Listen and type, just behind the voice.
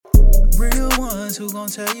ones who gon'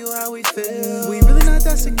 tell you how we feel. We really not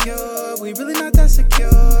that secure, we really not that secure.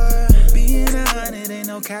 Being 100 ain't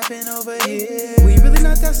no capping over here. We really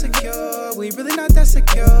not that secure, we really not that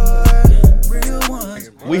secure. Real ones.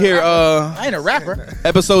 We here, I ain't a rapper.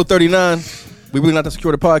 episode 39. We really not that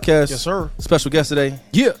secure the podcast. Yes, sir. Special guest today,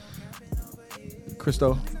 Yeah.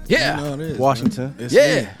 Christo Yeah. You know it is, Washington. It's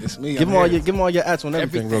Yeah. me. It's me. Give them all your ats on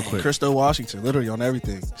everything real quick. Christo Washington, literally on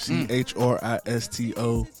everything.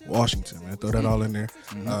 CHRISTO Washington, man. Throw that all in there.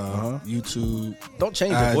 YouTube. Don't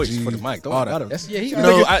change your voice IG, for the mic. Don't all that. That's he.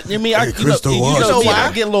 No, I mean, I Christo you know Washington. me,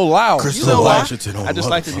 I get a little loud. Christo You know why? Washington on I just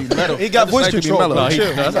like to be mellow. He got I just voice like to be control. mellow.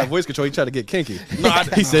 Chill. That's not voice control. He tried to get kinky.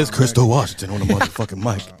 He says Christo Washington on the motherfucking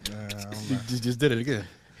mic. You just did it again.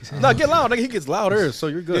 No, get loud, nigga. He gets louder, so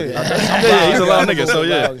you're good. Yeah, he's a loud nigga, so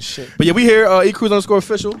yeah. But yeah, we here,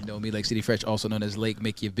 ecruise_official. You know me, like City Fresh, also known as Lake.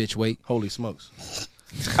 Make your bitch wait. Holy smokes.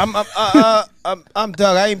 I'm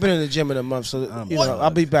Doug. I ain't been in the gym in a month, so you know I'll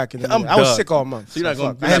be back in the I'm minute. I was Doug. sick all month. So you're not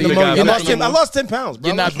gonna I had be pneumonia. big guy. I lost 10 pounds, bro.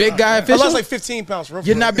 You're not big guy I official. lost like 15 pounds. For real.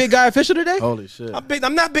 You're not big guy official today. Holy shit.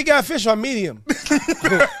 I'm not big guy official. I'm medium.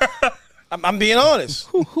 I'm being honest.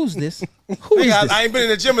 Who's this? Who is Nigga, this? I ain't been in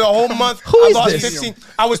the gym in a whole month. Who I is lost this? 15.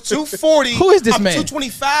 I was 240. Who is this I'm man?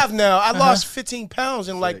 225 now. I lost 15 pounds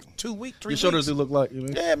in like 2 weeks, 3 Your weeks. shoulders do look like you.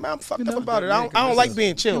 Yeah, man, I'm fucked up about it. I don't like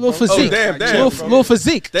being chill. Little bro. physique. damn. Little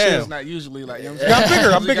physique. Damn. It's not usually like, you know what Yeah, I'm saying?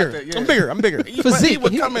 I'm bigger. I'm bigger. He Physique.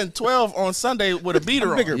 would come in 12 on Sunday with a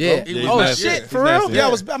beater I'm bigger, on. bro. Yeah. he's Oh nasty. shit, He's for real? nasty.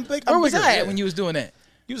 Yeah, I'm big. Where was bigger. I at when you was doing that?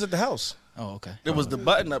 You was at the house. Oh, okay. It was the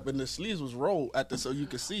button up and the sleeves was rolled at the so you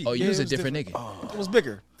could see. Oh, you Yeah, was it a was different different. nigga. It was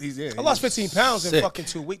bigger. I lost 15 pounds in sick. fucking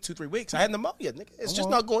 3 weeks. I had pneumonia, nigga. It's just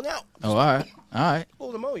not going out. Oh, all right. All right.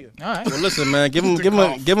 Full pneumonia. All right. Well, listen, man. Give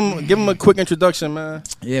him a quick introduction, man.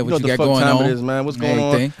 Yeah, what know you the got fuck going time on? it is, man. What's going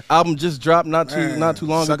Everything. on? Album just dropped not too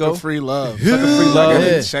long Sucker ago. Free Love. Sucker Free Love.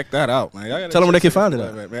 Yeah. Check that out, man. Y'all gotta Tell them where they check can find it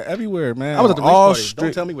that at. out, man. Everywhere, man. I was at the release all party.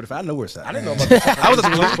 Don't tell me what if I know where it's at. I didn't know about that. I was at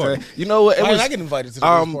the release party. You know what? It Why did was I get invited to the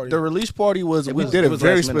release party? the release party was we was- did it it was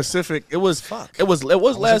very last minute. specific. It was Fuck. it was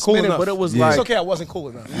last cool minute, enough. but it was It's like okay. I wasn't cool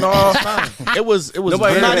enough. no, it was Nobody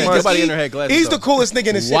very in there- much- nobody in there had glasses. He's the though. coolest nigga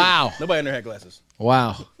in the city. Wow. Nobody in there had glasses.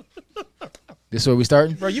 Wow. This where we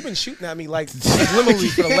starting? Bro, you've been shooting at me like subliminally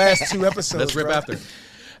for the last 2 episodes. Let's rip bro. after.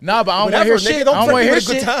 Nah, but I don't want to Whatever, hear nigga. shit. I Don't don't threaten want me to hear with a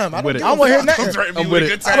good shit. time. I with don't it. give I don't want to hear a nothing. I'm with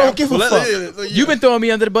it. I don't give a fuck. You've been throwing me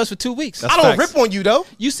under the bus for 2 weeks. I don't facts. rip on you though.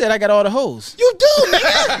 You said I got all the hoes. You do,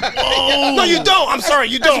 nigga. No, you don't. I'm sorry,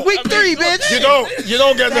 you don't. Week 3, bitch. You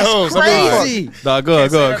don't get the hose. Crazy. Dog, go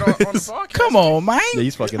ahead. Come on, man. Yeah,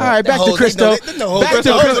 he's fucking All up. right, back to hoes, Christo. they know hoes. Back They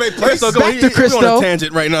know hoes, to they play. Christo, go. Back to He's on Christo. a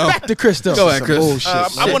tangent right now. Back to Christo. Go ahead, Chris.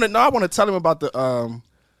 Bullshit. I want to tell him about the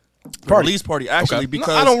release party actually Okay. because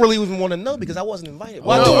No, I don't really even want to know because I wasn't invited.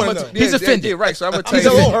 Well, I do No, want to know. He's offended. Yeah, right. So I'm gonna tell He's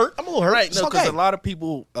you a little hurt. I'm a little hurt. Right, It's no, because okay. a lot of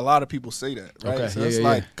people say that, right? Okay, So yeah, it's yeah,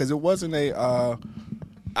 like yeah. because it wasn't a.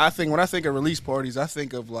 I think when I think of release parties, I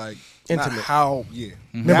think of like Intimate. not how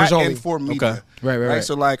Members not only. and for media. Okay. Right.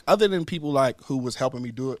 So like other than people like who was helping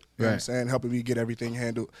me do it, you know what I'm Right. saying, helping me get everything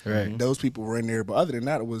handled. Right. Those people were in there, but other than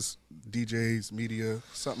that, it was DJs, media,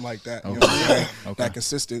 something like that. You know what I'm saying? Okay. That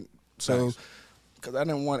consistent. So because I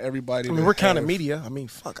didn't want everybody. I mean, to we're counting have- media. I mean,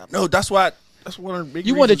 fuck. No, that's why. That's one of the big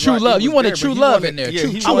You wanted reasons why true love. he You was wanted there, true but he love wanted- in there. Yeah, True-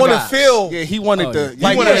 he I wanted- want to feel. Yeah, he wanted Oh, the yeah. he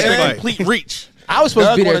Like, wanted yeah. the complete reach. I was supposed to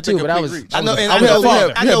Doug be there wanted to too, but I complete was. reach. I know, and I I was know. a father. I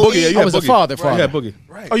You had know. Boogie. he- You I was a Boogie. father. You had Boogie.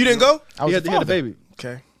 Right. Oh, you didn't go? I was He a had the father. baby.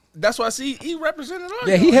 Okay. That's why I see he represented us.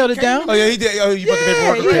 Yeah, he held it down. Oh yeah, he did. Oh, you put the Yeah,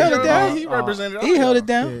 paperwork. he right. held it down. He represented. He held it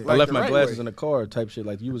down. I left the my right glasses way. in the car type shit.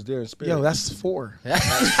 Like you was there in spirit. Yo, that's 4.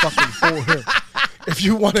 That's fucking 4. If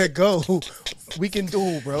you want to go, we can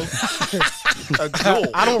duel, bro. A duel.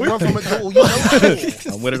 I don't run from a duel. You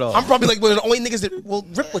know, I'm with it all. I'm probably like one of the only niggas that will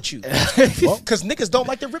rip with you. Because niggas don't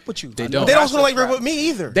like to rip with you. They don't. They don't like to rip with me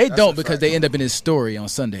either. They don't because they end up in his story on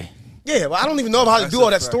Sunday. Yeah, well, I don't even know how to do all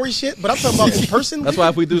that story shit, but I'm talking about in person. That's why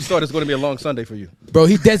if we do start, it's going to be a long Sunday for you. Bro,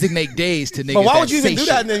 he designate days to niggas. But why that would you even say do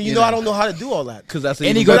that? shit, And then you know I don't know how to do all that. Because that's And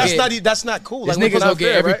he even go better. get- That's not cool. This Like, niggas we're go not get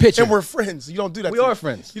fair, every right? picture. And we're friends. You don't do that. We to are me.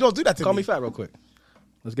 friends. You don't do that to Call me fat real quick.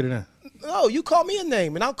 Let's get it in. No, you call me a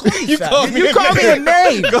name and I'll call you. You fat. call me a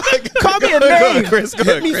name. Call me a Go ahead, name. Chris. Go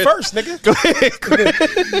Hit ahead, me Chris. first, nigga. Go ahead,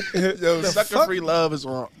 Chris. Yo, Sucker Free Love is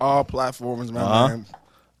on all platforms, man. Uh-huh. man.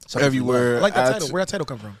 Everywhere. I like that I title. Where that title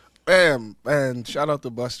come from? Bam, man. Shout out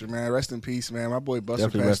to Buster, man. Rest in peace, man. My boy Buster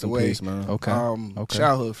Definitely passed rest in away. peace, man. Okay. Okay.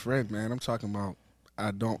 Childhood friend, man. I'm talking about.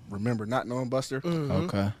 I don't remember not knowing Buster,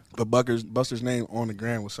 Okay. but Buster's name on the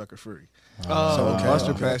gram was Sucker Free. Oh, So when okay.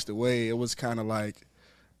 Buster passed away, it was kind of like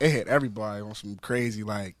it hit everybody on some crazy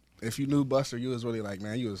like. If you knew Buster, you was really like,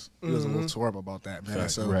 man, you was a little torn about that, man.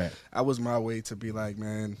 So Right. I was my way to be like,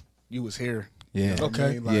 man, you was here. Yeah. You know what I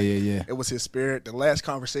Okay. mean? Like, Yeah. It was his spirit. The last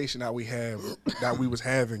conversation that we was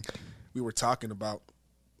having, we were talking about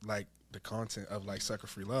like the content of like Sucker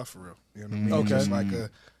Free Love for real. You know what I mean? Okay. Just like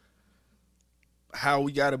how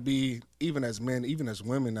we gotta be, even as men, even as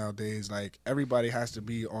women nowadays, like everybody has to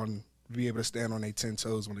be able to stand on their 10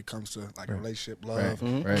 toes when it comes to like a relationship, love,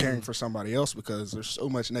 Right. caring for somebody else, because there's so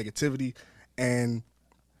much negativity and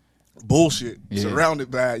bullshit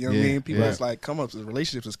surrounded by it, you know what I mean? People, it's like come-ups,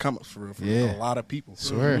 relationships is come-ups for a lot of people.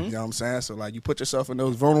 Swear. You know what I'm saying? So like you put yourself in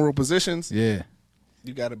those vulnerable positions, Yeah.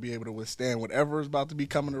 you got to be able to withstand whatever is about to be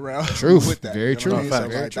coming around. Truth. With that, Very you know what I true. mean? So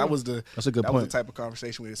Very like, true. That's a good that was point. the type of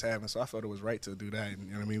conversation we was having. So I thought it was right to do that. And,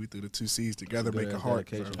 you know what I mean? We threw the two C's together, make a heart.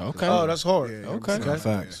 dedication. So, Okay. Oh, that's hard. yeah, you know what Okay. I'm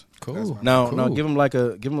saying? Facts. Cool. Now, Cool. now, give him like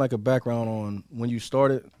a background on when you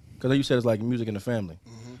started, because you said it's like music in the family.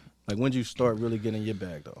 Like when did you start really getting in your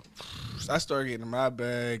bag though? So I started getting in my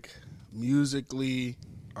bag musically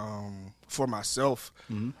for myself.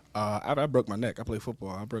 I broke my neck. I played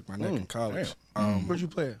football. I broke my neck in college. Where'd you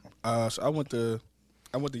play at? So I went to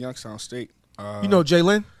Youngstown State. You know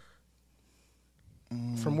Jalen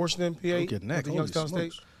from Washington, PA. Get neck. Went to Youngstown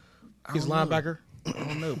State. He's don't know. linebacker. I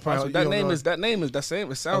don't know. Probably- you that don't name know. is the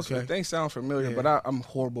same. It sounds Okay. things sound familiar, Yeah. but I'm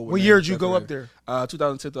horrible with What names. year did you go up there?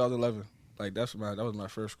 2010, 2011. Like that was my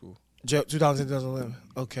first school. 2010, 2011.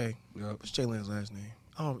 Okay. Yep. What's Jalen's last name?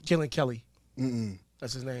 Oh, Jalen Kelly. Mm-mm.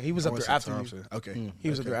 That's his name. He was I up went there to after you. Thompson. Okay. He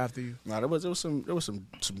was up there after you. No, there was some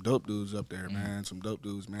dope dudes up there, man. Some dope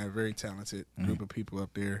dudes, man. Very talented group of people up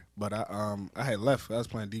there. But I had left. I was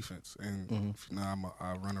playing defense, and you know,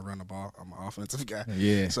 I run the ball. I'm an offensive guy.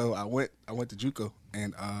 Yeah. So I went to JUCO,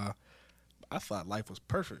 and I thought life was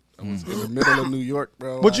perfect. I was in the middle of New York,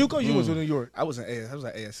 bro. What Like, you go? You was in New York. I was at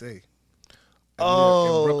ASA.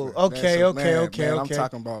 Oh, In Brooklyn. okay, Man, okay, okay. I'm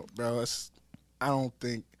talking about, bro. I don't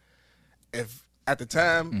think if at the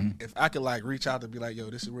time if I could like reach out to be like, yo,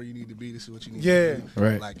 this is where you need to be. This is what you need Yeah. to do.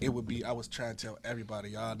 Right. Like it would be. I was trying to tell everybody,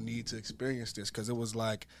 y'all need to experience this, because it was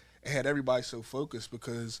like it had everybody so focused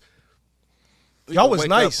because Y'all was wake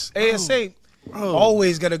nice. up- ASA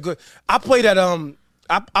always got a good. I played at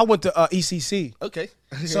I went to ECC. Okay.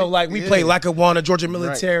 So like we played Lackawanna, Georgia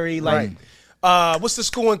Military. Like what's the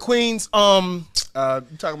school in Queens? You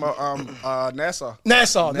talking about Nassau?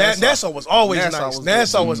 Nassau. Nassau was always nice.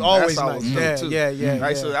 Nassau was always Nassau nice. was Yeah, dope, too. yeah.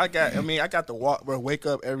 Right, so I got to walk, bro, wake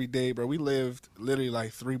up every day, bro. We lived literally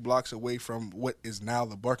like 3 blocks away from what is now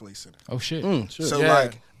the Barclays Center. Oh shit. So Yeah.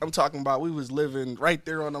 like I'm talking about, we was living right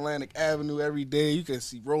there on Atlantic Avenue every day. You could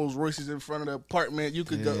see Rolls Royces in front of the apartment. You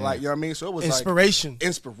could go like, you know what I mean? So it was Inspiration. like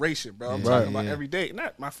inspiration, bro. I'm Yeah. talking about Yeah. every day.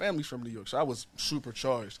 Not my family's from New York, so I was super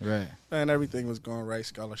charged. Right. Man, everything was going right.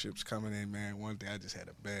 Scholarships coming in, man. One day I just had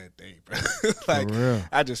a bad day, bro. Like real.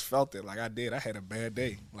 I just felt it. Like I did. I had a bad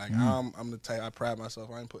day. Like I'm the type, I pride myself.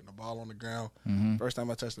 I ain't putting the ball on the ground. First time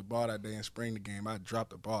I touched the ball that day in spring the game, I dropped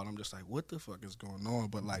the ball. And I'm just like, what the fuck is going on?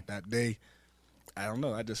 But like that day, I don't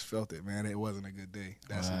know. I just felt it, man. It wasn't a good day.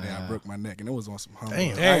 That's the day I broke my neck, and it was on some humble.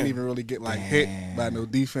 Damn. I didn't even really get like hit by no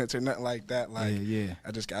defense or nothing like that. Like Yeah.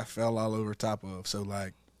 I just got fell all over top of. So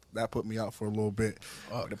like that put me out for a little bit.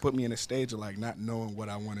 But it put me in a stage of like not knowing what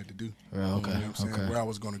I wanted to do. Right, okay, You know what I'm saying? okay. Where I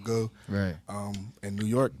was going to go. Right. In New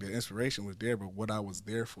York, the inspiration was there, but what I was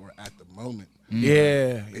there for at the moment,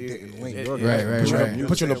 Yeah. it didn't link. Right, right, Put you, right. in,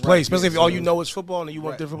 put you in a place, especially if all you know is football and you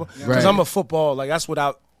want different football. Because Right. I'm a football, like that's what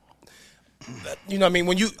you know what I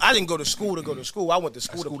mean? I didn't go to school to go to school. I went to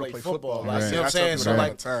school to play football. Like, Right. you know what I'm I saying? tell people So that all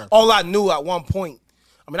like, the time. all I knew at one point,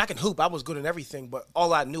 I mean, I can hoop. I was good in everything, but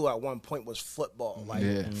all I knew at one point was football. Like,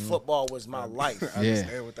 Yeah. football was my life. I Yeah.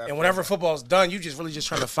 understand what that And whenever feels football's done, you just really just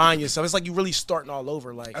trying to find yourself. It's like you really starting all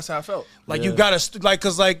over. Like, like. That's how I felt. like you gotta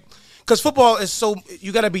cause football is so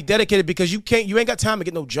you gotta be dedicated because you ain't got time to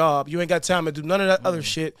get no job. You ain't got time to do none of that other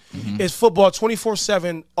shit. It's football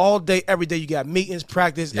 24/7 all day, every day. You got meetings,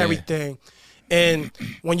 practice, Yeah. everything. And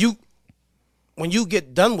when you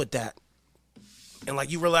get done with that, and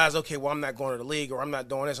like you realize, okay, well, I'm not going to the league, or I'm not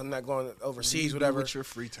doing this, I'm not going overseas, whatever. With your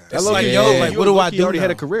free time. It's like, Yeah. yo, like, You what do I low-key do already now?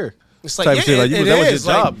 had a career. It's like, type yeah, shit. Like, it that was your is.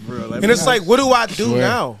 Like, job, bro. Like, and it's like, what do I do Swear.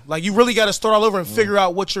 now? Like, you really got to start all over and figure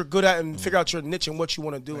out what you're good at and figure out your niche and what you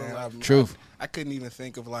want to do in Man, life. Truth. I couldn't even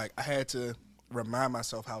think of like I had to remind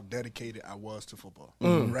myself how dedicated I was to football.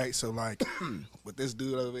 Right? So like with this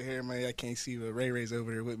dude over here, man, I can't see but Ray's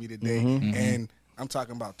over here with me today. And I'm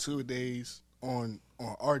talking about 2 days on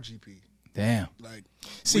RGP. Damn. Like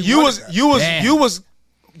See, we you wanted was that. you was Damn. you was.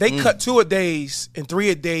 They cut 2 a days and 3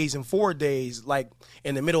 a days and 4 days, like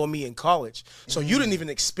in the middle of me in college. So you didn't even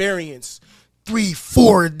experience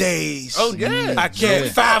 3-4 days. Oh, yeah. I can't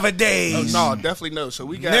 5 a days. Oh, no, definitely no. So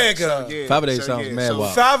we got Nigga. 5 a day sounds mad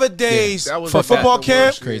wild. 5 a days that was for football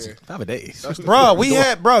camp. Crazy. 5 a days. Bro,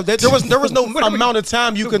 there was no amount of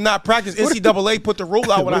time you could not practice. NCAA put the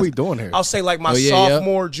rule out when What are we doing here? I'll say like my yeah.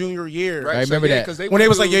 sophomore, junior year. I remember that. When they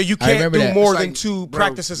was like, yeah, you can't do that. more It's than like, 2 bro,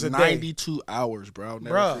 practices a day. 92 hours, bro.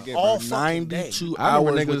 Never Bruh, forget, all bro. fucking day. 92 I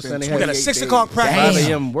remember hours. niggas within saying they had- You got a 28 6 o'clock days. practice. 5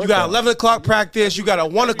 a.m. You got workout. 11 o'clock practice. You got a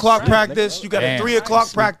 1 o'clock practice. You got a Damn. 3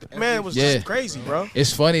 o'clock practice. Man, it was Yeah. just crazy, bro.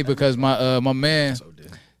 It's funny because my man,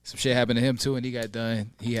 some shit happened to him too, and he got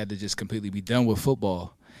done. He had to just completely be done with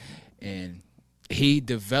football, and he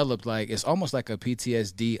developed like it's almost like a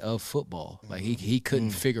PTSD of football. Like he couldn't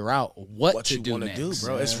figure out what to you do wanna next, do,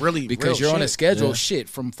 bro. It's really because real you're on a shit. schedule shit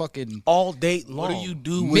from fucking All day long. What do you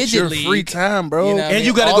do with Midget your league, free time, bro? you know? And I you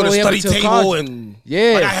mean, got to all go to the way up study until table college. and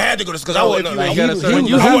Yeah. Like I had to go to because I wasn't Like, like, I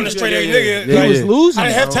wasn't a straight A nigga. He Like, was losing. I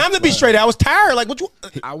didn't have time to be straight A. I was tired. Like what you?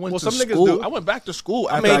 I went Well, to some niggas school. do. I went back to school.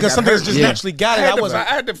 I mean, because some niggas just Yeah. naturally got it. I I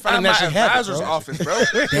had to find didn't my actually have it, advisor's bro. office, bro.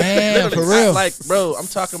 Damn, for Literally, real. Like, bro, I'm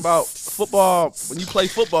talking about football. When you play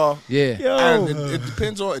football, Yeah. and it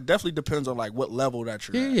depends on. It definitely depends on like what level that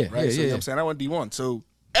you're at. Yeah, Right. yeah, So you know yeah. what I'm saying? I went D1, so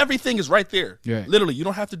everything is right there. Right. Literally, you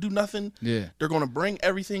don't have to do nothing. Yeah. They're gonna bring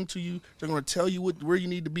everything to you. They're gonna tell you where you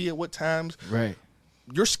need to be at what times. Right.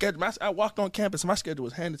 Your schedule. I walked on campus. My schedule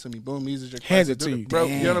was handed to me. Boom, these is your Handed classes. to you. bro.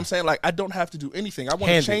 You know what I'm saying? Like I don't have to do anything. I want to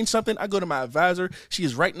Handed. change something. I go to my advisor. She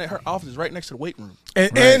is right next. Her office is right next to the weight room.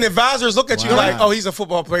 And advisors look at you Wow. like, oh, he's a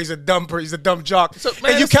football player. He's a dumb jock. So,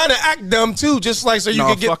 man, and you it's- kind of act dumb too, just like so you No,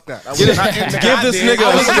 can get. fuck that. I was not into that. Give I this did. nigga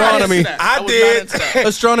I was not astronomy. into that. I was did. not into that.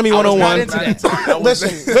 Astronomy I was not 101. into that. I was-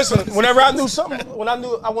 Listen. Whenever I knew something, when I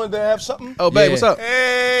knew I wanted to have something, Oh, babe, Yeah. what's up?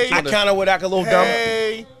 Hey, I kind of would act a little dumb.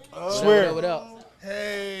 hey, Swear. What up?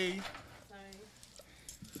 hey.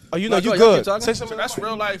 Oh, you know Y'all you keep good. talking? Say So something. that's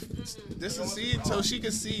real life. This is see, so she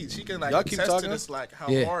can see. She can like Y'all keep attest talking? to this, like how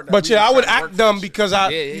Yeah. hard. That But we yeah, I was would trying to act work dumb for. because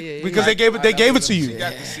Yeah. because they gave it to She you.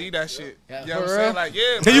 got to see that shit. Yeah, You know what I'm for saying? real? Like, yeah.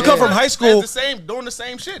 Then you bro. come from high school. That's the same, doing the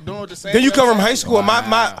same shit, doing the same. Then you come from same high shit. school, and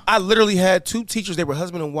I literally had 2 teachers. They were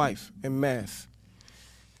husband and wife in math.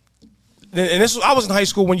 And this was, I was in high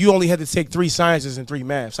school when you only had to take 3 sciences and 3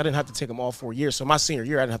 maths. I didn't have to take them all 4 years. So my senior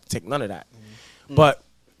year, I didn't have to take none of that. But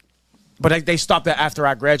they stopped that after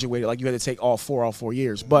I graduated. Like you had to take all 4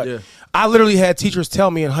 years. But Yeah. I literally had teachers tell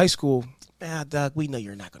me in high school, Doug, we know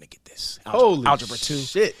you're not going to get this. Holy Algebra 2.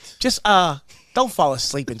 shit. Just don't fall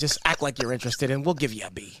asleep and just act like you're interested, and we'll give you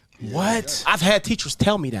a B. What? I've had teachers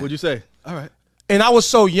tell me that. What'd you say? All right. And I was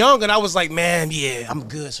so young, and I was like, man, yeah, I'm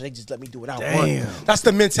good. So they just let me do what I want. That's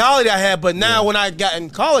the mentality I had. But now when I got in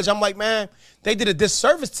college, I'm like, man, they did a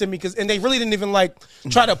disservice to me and they really didn't even like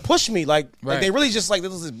try to push me. Like they really just like,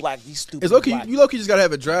 this is black, these stupid. It's okay. black. You low-key just gotta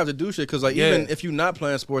have a drive to do shit. Cause like Yeah. even if you're not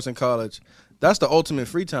playing sports in college, that's the ultimate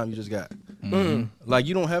free time you just got. Like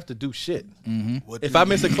you don't have to do shit. What If do I you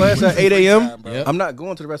miss a do class when at you 8 free a.m., time, bro? Yep. I'm not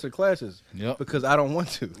going to the rest of the classes Yep. because I don't want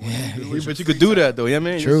to. But you could do that though. You know what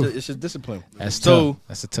I mean? True. It's just discipline. That's so tough.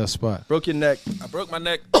 That's a tough spot. broke your neck. I broke my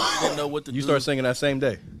neck. Didn't know what to do. You start singing that same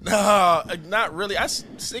day. Not really.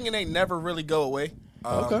 Singing ain't never really go away.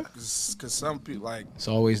 Okay. Because some people like. It's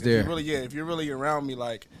always If you there. really, if you're really around me,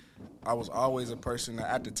 like I was always a person that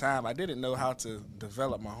at the time I didn't know how to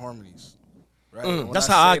develop my harmonies. Right. When That's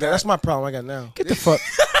I how I say got. that- That's my problem I got now. Get the fuck.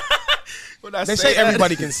 when I They say that-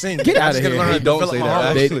 everybody can sing. Get I outta just gotta here. learn how They to don't develop say my that.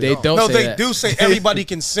 harmonies. They don't No, say they that. do say everybody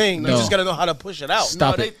can sing. No. You just got to know how to push it out.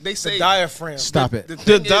 Stop No, it. They The say diaphragm. Stop it. The The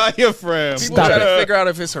thing is, diaphragm. people Stop try it. to figure out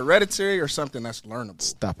if it's hereditary or something that's learnable.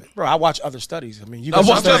 Stop it. Bro, I watch other studies. I mean, you I got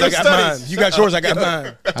your watch studies, I other got studies. mine. You got yours, I got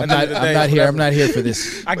mine. I'm not here. I'm not here for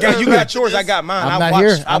this. You got yours, I got mine. I'm I not watch-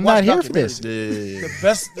 here. I I'm watch not here for this. documentaries. Yeah. The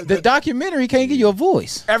best. The documentary can't give you a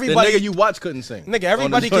voice. The Everybody, nigga you watch couldn't sing. nigga,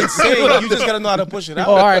 everybody On the can sing. You just got to know how to push it out.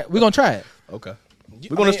 Oh, all right. We're going to try it. Okay.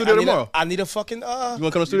 We're going to the studio tomorrow. I need a fucking. You want to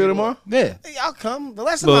come to the studio tomorrow? Yeah. Hey, I'll come. The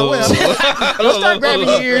last time I went, Don't start grabbing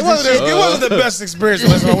your ears it and shit. wasn't the best experience. The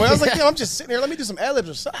last time I went. I was like, yo, I'm just sitting here. Let me do some ad libs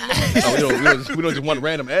or something. Oh, we don't just want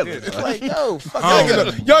random ad-libs. Like, yo, fuck,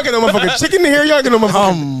 y'all get no motherfucking chicken in here. Y'all get no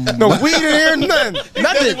motherfucking no weed in here. Nothing.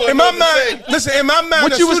 Nothing. In my mind, listen. In my mind,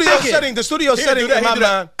 What you was thinking? the studio setting. do that, In my do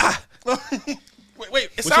that. mind. Wait,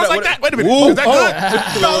 it sounds like that. Wait a minute. Woo. Is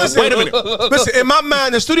that good? No, listen. Wait a minute. Listen, in my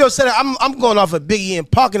mind, the studio setting. I'm going off of Biggie and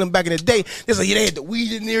Pac and them back in the day. There's like, yeah, they had the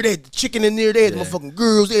weed in there, they had the chicken in there, they had the motherfucking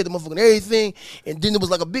girls, they had the motherfucking everything, and then there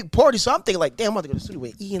was like a big party. So I'm thinking like, damn, I'm about to go to the studio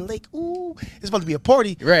with Ian Lake. Ooh, it's about to be a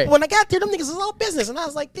party. Right. But when I got there, them niggas was all business, and I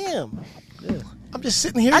was like, damn. I'm just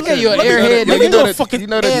sitting here. I gave you an Let me- airhead, Let me nigga. do a fucking You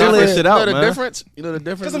know the ad-lib. difference. Shit out, you know the man. difference? You know the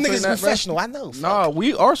difference? Because them niggas between that, professional. I know. No,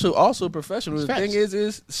 we also professional. The Facts. thing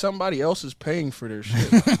is somebody else is paying for their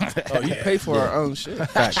shit. We pay for our own shit.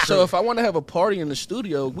 So if I want to have a party in the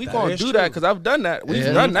studio, we gonna is do true. that because I've done that. We've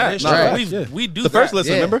Yeah. done That that. is Nah, true. we do The first that.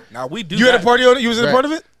 listen, Yeah. remember? Now we do. You had a that. party on it? You was a Right. part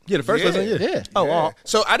of it? Yeah, the first Yeah. listen. Yeah. Yeah. Oh, Yeah. wow.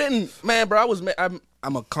 So I didn't, man, bro.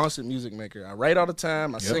 I'm a constant music maker. I write all the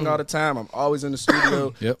time. I sing all the time. I'm always in the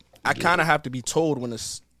studio. Yep. I kind of have to be told when to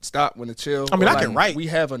stop, when to chill. I mean, or I can write. We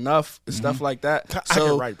have enough and stuff like that. I So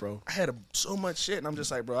can write, bro. I had so much shit, and I'm just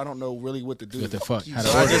like, bro, I don't know really what to do. What the fuck? How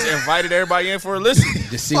So to I order just invited everybody in for a listen.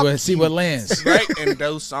 Just see what lands. Right, and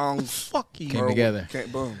those songs Fuck you. Came together.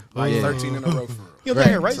 boom, yeah. 13 in a row for real. You Right. think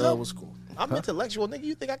I can write So though? it was cool. I'm intellectual, nigga.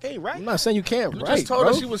 You think I can't write? I'm not saying you can't You write, just told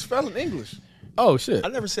bro. us you was spelling English. Oh shit. I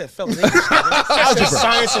never said felon English. I said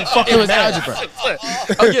science and fucking It was math.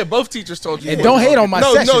 algebra. Oh yeah, both teachers told you. And don't hate on my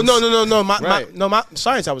No, sessions. no. Right. My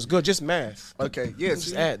science I was good. Just math. Okay, yeah,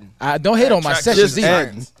 Just see? adding. Don't hate on my Track sessions just either.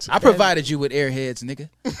 adding. I provided you with airheads, nigga.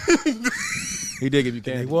 He did give you It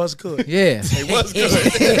candy. was good. Yeah.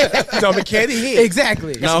 Dumb and candy here.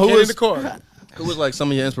 Exactly. Now, Who who in was the car? who was like some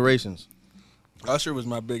of your inspirations? Usher was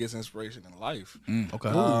my biggest inspiration in life.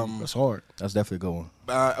 Okay, That's hard. that's definitely a good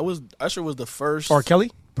one. Usher was the first. R.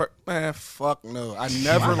 Kelly? Man, fuck no. I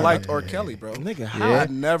never liked R. Kelly, bro. Nigga, I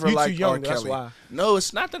never You too liked young, R. that's Kelly. why. No,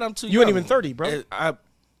 it's not that I'm too young. You ain't even 30, bro. I'm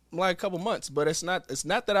like a couple months, but it's not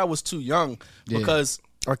that I was too young because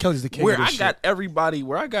R. Kelly's the king where of this I shit. got everybody,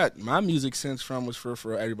 where I got my music sense from was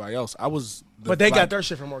for everybody else. I was But they got their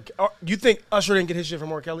shit from R. Kelly. You think Usher didn't get his shit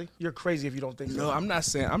from R. Kelly? You're crazy if you don't think so. No, I'm not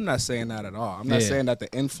saying that at all. I'm not Yeah. saying that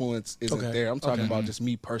the influence isn't Okay. there. I'm talking about just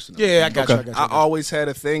me personally. Yeah, I got you. I got you. I always had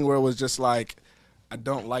a thing where it was just like, I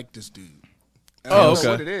don't like this dude. And I Oh, don't know okay.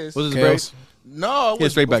 what it is. Was his Chaos. braids? No, it He had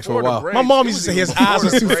was straight backs for a before the while. braids. My mom It used to was say his even eyes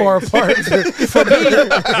before are the too far braids.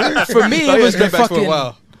 apart. For me, Oh, it yeah, was the straight backs for a fucking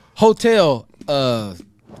while. hotel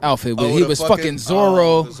outfit. Where he the was fucking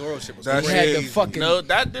Zorro. the Zorro shit was That He had the shit- fucking- No,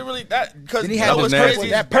 that didn't really because Then he had was the nasty. purple.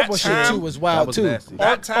 That purple shit too was wild was too. nasty.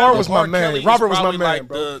 That time R with was my R. man. Kelly Robert was my probably man, like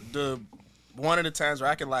bro. The one of the times where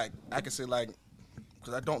I can say like,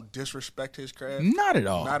 because I don't disrespect his craft. Not at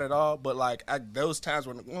all. Not at all, but like those times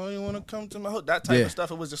when you want to come to my hood, that type Yeah. of stuff,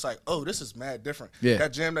 it was just like, oh, this is mad different. Yeah.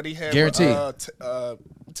 That jam that he had, Guaranteed.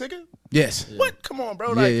 Ticket. Yes. What? Come on, bro.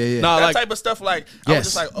 Yeah, Like, yeah, yeah. Nah, that like- type of stuff. Like, I Yes. was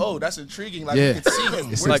just like, oh, that's intriguing. Like, Yeah. you can see him.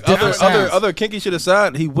 It's Where's like the different difference? sounds. other kinky shit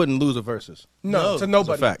aside, he wouldn't lose a versus. No, No, to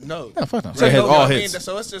nobody. It's a fact. No. No, fuck no. So he has You know all what I mean? hits.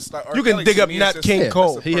 So it's just like R. You can Kelly dig to up me, Nat it's just- King Yeah.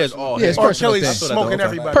 Cole. He has all Yeah, hits. it's R. personal Kelly's thing. smoking Okay.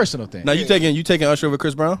 everybody. Personal thing. Now you taking Usher over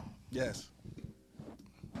Chris Brown Yes.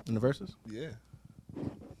 in the verses? Yeah.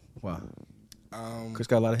 Wow, Um, Chris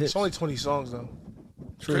got a lot of hits. It's only 20 songs though.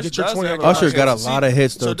 Chris get your does 20 have out. lot of Usher's got a hits. lot of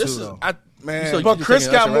hits though So this too. is though. man. So But you Chris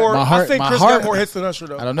thinking got Usher, right? more. My heart- I think my Chris heart- got more hits than Usher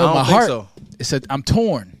though. I don't know. I My don't think heart. so. It said I'm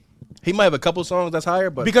torn. He might have a couple songs that's higher,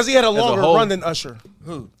 but Because he had a as longer whole- run than Usher.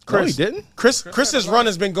 Who? No, he didn't. Chris's run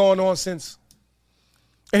has been going on since,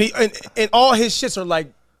 and and all his shits are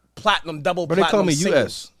like platinum, double But they platinum. call me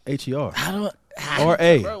singles. USHER I don't. or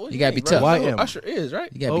A. Bro, what You gotta mean, be bro? tough. That's YM. what Usher is, right?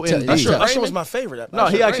 You gotta be OND. tough. Usher, Raymond? Usher was my favorite. No,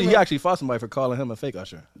 he Usher actually fought somebody for calling him a fake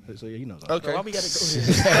Usher. So yeah, he knows. That. Okay. Why we gotta go?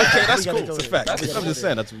 Okay, that's gotta cool. go It's a there. fact. I'm just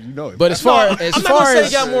saying that's you know him. But as far No, as I'm not far gonna say as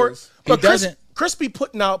he got more. he But Chris, doesn't. Chris be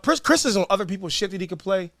putting out. Chris is on other people's shit that he could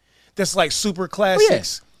play. That's like super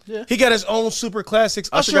classics. Yeah. He got his own super classics.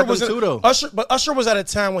 Usher got was them too, though. Usher was at a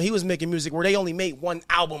time when he was making music where they only made one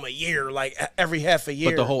album a year, like every half a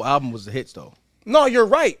year. But the whole album was the hits though. No, you're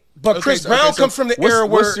right. But Okay, Chris so- Brown okay, so comes from the what's- era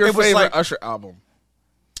where what's your it was favorite like Usher album?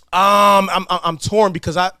 I'm torn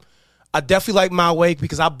because I definitely like My Way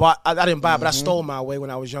because I didn't buy it, but I stole My Way when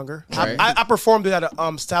I was younger. Right. I performed it at a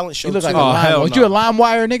talent show. You look like too. a Oh, lime. hell Was no. you a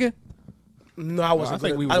LimeWire nigga? No, I wasn't. I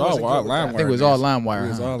think good. we was I all wasn't good with that. LimeWire. I think it was all LimeWire. We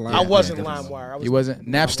was huh? all I LimeWire. wasn't Yeah, LimeWire. I was You wasn't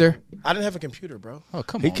Napster. I didn't have a computer, bro. Oh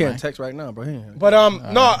come He on, can't man. text right now, bro. He ain't- But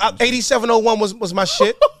 8701 was my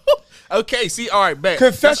shit. Okay, see, all right, bet.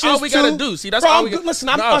 Confessions. That's all we gotta too. do. See, that's bro, all we listen,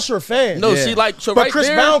 I'm No. Usher fan. No, Yeah. see, like, so but right Chris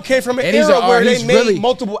there, Brown came from an And he's era a- where he's they made really-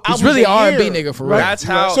 multiple albums. He's really a R&B year. nigga for real. That's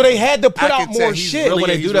how. So they had to put I out can tell more he's shit. really- When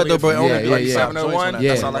they he's do that, though, really bro, a only fan. do like Yeah, yeah, 701. yeah. Yeah.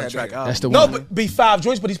 That's all I had to track do. out. That's the No, one. but be 5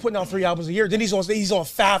 joints, but he's putting out 3 albums a year. Then he's on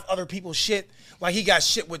 5 other people's shit. Like he got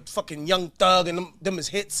shit with fucking Young Thug and them his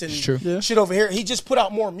hits and true. Yeah. shit over here. He just put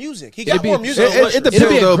out more music. He got It'd be- more music. it- than Usher. it depends, It'll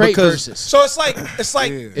be a though, great because- versus. So it's like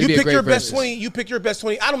It'd you be a pick great your best versus. 20. You pick your best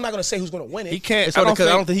 20. I'm not gonna say who's gonna win it. He can't. It's I don't because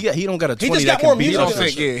I don't think. think he don't got a 20 just that got can more beat music I don't than Usher.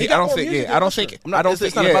 think. Usher. Yeah, He I got don't more think. music Yeah, I don't than think. I'm not, I don't it's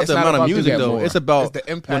think. not yeah, about it's the not amount of about music the though. more. It's about It's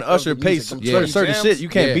the impact when of Usher the pays music. some Yeah. certain Jams. shit. You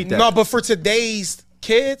can't Yeah. beat that. No, but for today's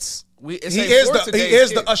kids, It's he ain't is for the today's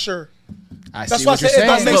the kids. Usher. I That's see why I what you're said it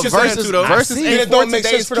don't saying. make But sense. versus And ain't it for don't make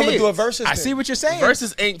sense today's for them to do a kids. versus. I see what you're saying.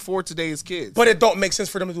 Versus ain't for today's kids. But it don't make sense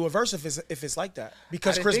for them to do a verse if it's like that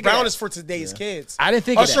because didn't Chris think of Brown that. is for today's kids. I didn't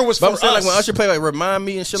think of Usher that. was But for I'm saying, like, when us. Usher play, like, Remind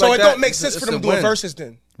Me and shit So like it that. don't make sense for them to do a versus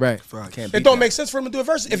then. Right. Can't It beat don't that. make sense for them to do a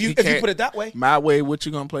verse if you can't- put it that way. My Way, what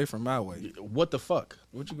you gonna play from My Way? What the fuck?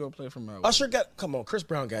 What you gonna play from My Way? Usher got come on, Chris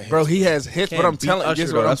Brown got hits. Bro, he has hits, Can't but I'm beat telling you, Usher, this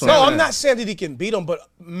is though. what I'm That's saying. what No, I'm I'm not saying that he can beat him, but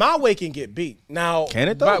My Way can get beat. Now, Can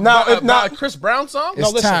it, though? By, Now, by, it- now- by Chris Brown song?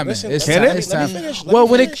 It's listen, timing. listen, It's let time. me- It's let me time. finish, let Well,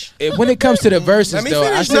 me when finish. when it comes to the verses, Let me though, I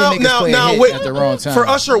finish. see Now, niggas now, playing now, hit wait, at the wrong time. for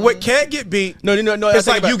Usher, what can't get beat? No. It's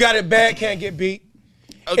like You Got It Bad can't get beat.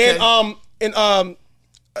 Okay. And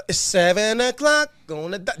it's 7 o'clock.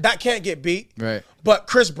 That can't get beat. Right. But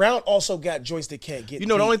Chris Brown also got joints that can't get. You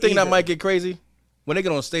know, the beat only thing either. that might get crazy, when they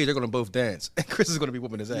get on stage, they're going to both dance. And Chris is going to be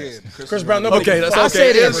whooping his ass. Yeah, Chris Brown. Nobody Okay, can that's fuck- I'll okay.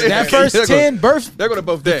 say this: They're that gonna- first 10 birth, They're going to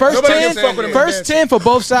both dance. first Nobody 10, can fuck with him first dancing. 10 for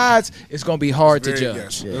both sides, it's gonna be hard to Very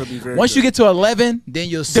judge. good. It'll be very Once good. you get to 11, then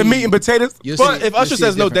you'll see The meat and potatoes. You'll But see- if you'll Usher see says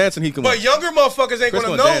it's no different. dancing, he can win. But younger motherfuckers ain't Chris gonna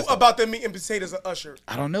gonna know dance, though. about the meat and potatoes of Usher.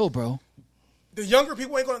 I don't know, bro. The younger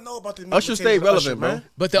people ain't gonna know about the meat Usher and stay potatoes relevant, of Usher, bro.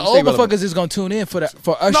 But the You stay old relevant. motherfuckers is gonna tune in for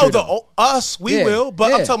Usher. No, though. us, we Yeah, will. But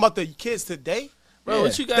yeah. I'm talking about the kids today. Bro, Yeah.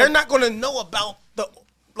 what you got? They're not gonna know about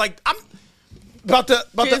I'm about the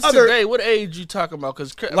kids other. today. What age you talking about?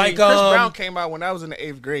 Because Chris Like, Brown came out when I was in the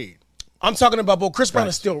 8th grade. I'm talking about, but Chris Brown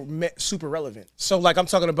is still super relevant. So like I'm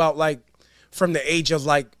talking about like from the age of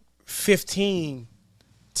like 15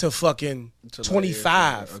 to fucking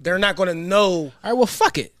 25. They're not gonna know All right, well,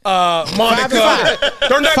 fuck it. Monica.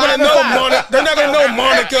 They're not gonna and know five. Monica. They're not gonna know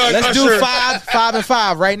Monica and Let's Usher. do 5 and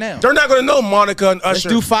 5 right now. They're not gonna know Monica and Let's Usher.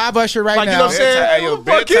 do 5 Usher right Like, you now. know what I'm saying? Yo, Fuck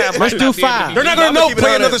bedtime it. might Let's not do be 5. They're not I'ma gonna know keep it play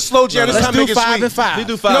on another it. slow jam. This Let's time do make it 5 sweet. and 5. He do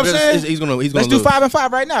You know five. what I'm saying? He's gonna Let's do 5 and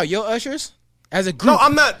 5 right now. Yo, Ushers, as a group. No,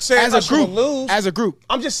 I'm not saying as a Usher group. will lose. As a group.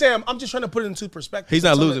 I'm just saying. I'm just trying to put it into perspective. He's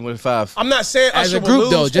not So losing with 5. I'm not saying As Usher a group, will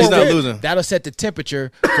though, lose. just or not win. losing. that'll set the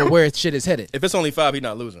temperature for where shit is headed. If it's only 5, he's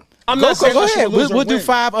not losing. I'm Go not saying Usher ahead. will lose or We'll do win.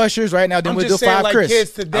 5 Ushers right now. Then I'm we'll do just saying, 5 like, Chris.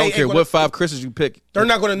 kids today I don't care ain't what gonna- 5 Chris's you pick. They're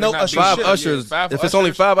not gonna know not Usher. being Five shit. Ushers. Five If it's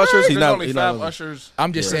only 5 Ushers, There's he's not. only He's 5 not. Ushers.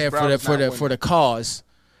 I'm just saying Brown is not for the cause,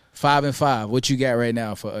 5 and 5. What you got right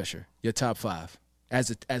now for Usher? Your top 5 as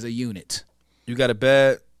a unit. You got it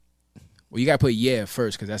bad. Well, you got to put yeah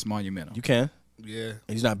first because that's monumental. You can. Yeah,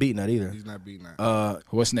 He's not beating that either. he's not beating that.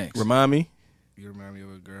 What's next? Remind Me. You remind me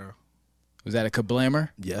of a girl. Was that a kablammer?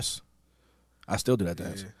 Yes. I still do that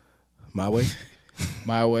dance. My Way.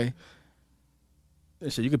 My way.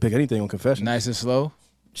 Shit, you could pick anything on Confession. Nice and slow.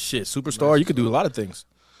 Shit, Superstar. You could do a lot of things.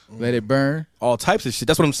 Let it burn. All types of shit.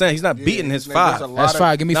 That's what I'm saying. He's not beating his there's 5. a lot That's of-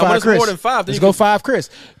 5. Give me Now, when 5 it's Chris. more than 5, then Let's you go can- 5 Chris.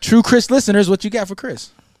 True Chris listeners, what you got for Chris?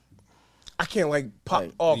 I can't like pop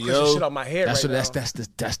all Christian yo, shit out my head That's right what now.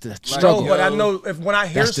 that's the No, struggle. but I know if when I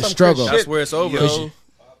hear That's the some struggle. Chris That's shit, where it's over.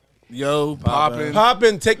 Yo, popping.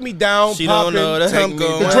 poppin', take me down, She don't know that poppin'. I'm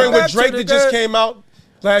going. The joint Back with to Drake the that just dirt. came out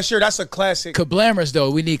last year, that's a classic. Kablammers though,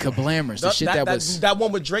 we need kablammers. The shit that was that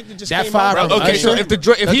one with Drake that just That came five out. from Okay, so Usher? if he That's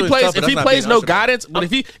what plays it's tough, if but he that's plays not no being Usher. guidance, but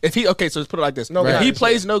if he okay, so let's put it like this. No If he guidance,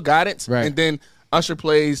 plays no guidance, Right. and then Usher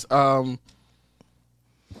plays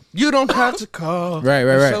you don't have to call. Right.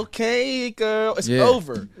 It's okay, girl. It's Yeah.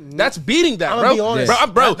 over. That's beating that, I'm bro. gonna be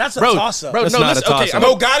honest. Bro, That's a bro, toss-up. Bro, That's no, not listen, a okay, toss-up.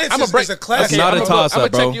 No guidance I'ma is a classic. That's not a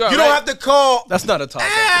toss-up, bro. You don't have to call. That's not a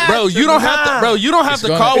toss-up. Bro, you don't have to. Bro, you don't have It's to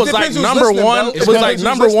gonna- call. it Was like depends who's number listening, one. bro. It It was depends like who's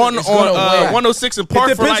number listening. one It's gonna on win. 106 and Park for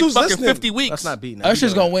depends like who's fucking listening. 50 weeks. That's not beating that.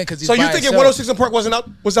 Usher's gonna win because he's So you by think if himself. 106 in Park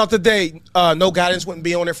was out today, No Guidance wouldn't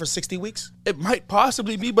be on there for 60 weeks? It might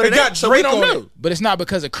possibly be, but It it got ain't, so we Drake don't on know. it. But it's not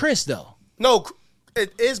because of Chris though. No,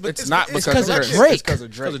 it is, but It's not because because of Chris. Drake. It's because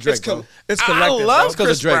of Drake. Because of Drake, bro. It's I collective. love bro. because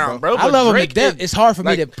Chris of Drake, Brown, bro. bro. I love him to Drake death. is- It's hard for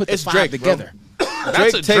me to put the it's 5 Drake, bro. together. That's Drake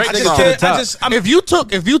a takes Drake niggas song. to the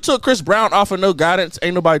top. If you took Chris Brown off of No Guidance,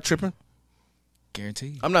 ain't nobody tripping.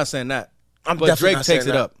 Guaranteed. I'm not saying that. I'm But definitely Drake not takes saying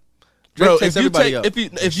it that. up. Drake Bro, takes if you everybody take up.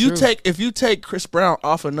 if you take Chris Brown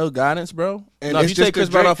off of No Guidance, bro, and No, if it's you just take Chris 'cause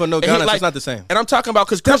Brown Drake- off of No and he, Guidance, like- it's not the same. And I'm talking about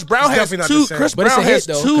because Chris Brown has definitely not the two. same. Chris But it's a Brown hit, has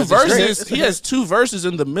though, 2 'cause it's Drake. verses. He has 2 verses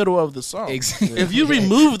in the middle of the song. Exactly. If you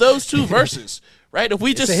remove those 2 verses, right? If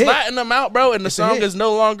we just a hit. flatten them out, bro, and the a song hit. is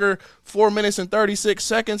no longer 4 minutes and 36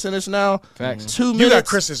 seconds, and it's now Facts. 2 You minutes. got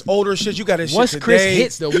Chris's older shit. You got his What's shit Chris today.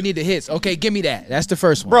 hits though? We need the hits. Okay, give me that. That's the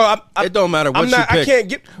first one. Bro, It don't matter what I'm not. you I pick. can't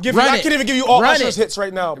give you. Run I it. can't even give you all Run Usher's it. hits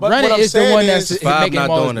right now. But Run what It I'm is the saying one is, that's Five making not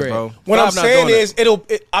him all doing his it, bread. bro. what I'm Five not saying doing is, it'll.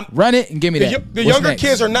 Run it and give me that. The What's younger next?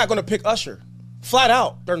 kids are not going to pick Usher. Flat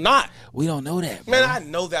out, they're not. We don't know that, Man, I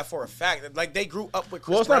know that for a fact. Like they grew up with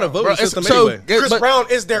Chris Well, it's Brown. not a voting system so- anyway. Chris but Brown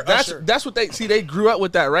is their Usher. That's what they grew up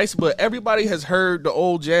with that, right? But everybody has heard the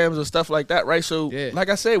old jams and stuff like that, right? So, Yeah. like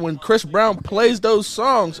I said, when Chris Brown plays those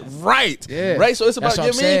songs, right? Yeah. Right. So it's about That's what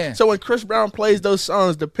I'm you know what I mean? saying. So when Chris Brown plays those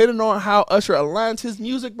songs, depending on how Usher aligns his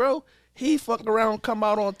music, bro, he fuck around and come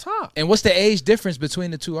out on top. And what's the age difference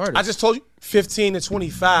between the two artists? I just told you, 15 to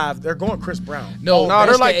 25, they're going Chris Brown. no, No, they're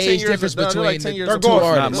that's like the 10 age years difference they're between like 10 years the apart. two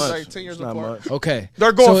They're Not artists. much. Like 10 years It's not apart. much. Okay,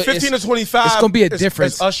 They're going So 15 to it's- 25. It's gonna be a is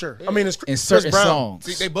difference Usher. I mean, it's in Chris certain Brown. songs.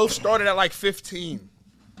 See, they both started at like 15.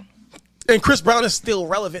 And Chris Brown is still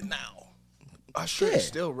relevant now. Usher is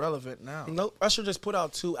still relevant now. No, Usher just put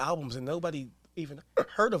out 2 albums and nobody even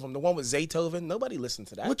heard of them. The one with Zaytoven, nobody listened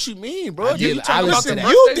to that. What you mean, bro? I did- You I talking about listened the to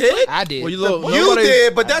you birthday did. flip? I did. Well, you You nobody-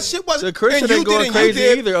 did, but that shit wasn't. The Christian and you ain't going did, and crazy you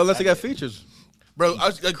did. either unless they got features. Bro,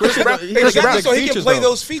 Chris Brown, He Chris got Brown, big so he can features, play though.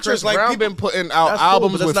 those features Chris like Brown people. been putting out That's cool,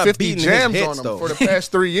 albums but that's with not 50 beating his jams hits, on them though. for the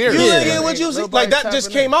past 3 years. You Yeah. ain't getting what you see. Like that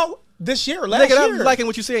just came out this year, last Nigga, year. I'm liking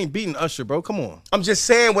what you say ain't beating Usher, bro. Come on. I'm just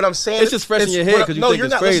saying what I'm saying. It's just fresh in your head 'cause you no, think you're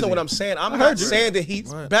it's not listening crazy. to what I'm saying. I'm I not heard you. saying that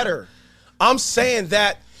he's better. I'm saying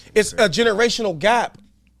that it's a generational gap.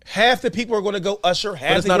 Half the people are going to go Usher. Half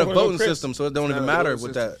But it's the not a people are gonna voting go Chris. system, so it don't even not a matter voting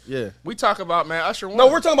with that. Yeah. We talk about, man, Usher won. No,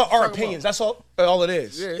 we're talking about our Talking opinions. That's all it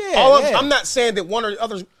is. Yeah. I'm not saying that one or the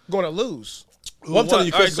other's going to lose. Who Well, I'm telling won?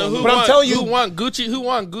 you, All right, Chris so gonna who lose. But I'm won? telling you- Who won Gucci? Who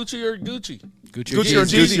won Gucci or Gucci? Gucci, Gucci or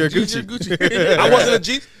Jeezy or Gucci.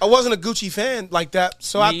 I wasn't a Gucci fan like that,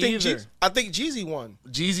 so I Me think either. Jeezy won.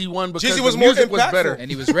 Jeezy won because Jeezy was the more music was impactful. better. and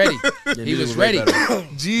he was ready. He Jeezy was was way ready. better.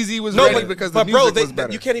 Jeezy was No, ready because the music was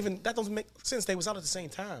better. you can't even. That doesn't make sense. They was out at the same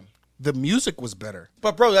time. The music was better.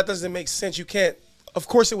 But bro, that doesn't make sense. You can't. Of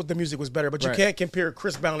course, the music was better, but you Right. can't compare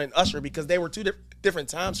Chris Brown and Usher because they were two different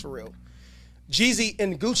times for real. Jeezy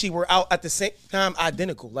and Gucci were out at the same time,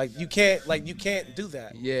 identical. Like you can't do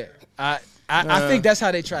that. Yeah, I think that's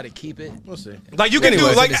how they try to keep it. We'll see. Like you can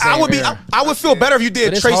Anyways, do. Like in the I would same be. era. I would feel better if you did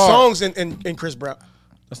But it's Trey hard. Songz and Chris Brown.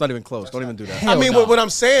 That's not even close. Don't even do that. Hell I mean, no. what I'm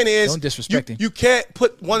saying is, Don't disrespect him. You can't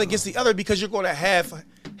put one against the other because you're going to have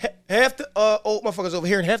half the old motherfuckers over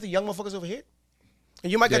here and half the young motherfuckers over here,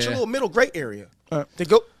 and you might got your Yeah. little middle gray area to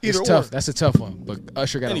go It's either tough. or. That's a tough one. But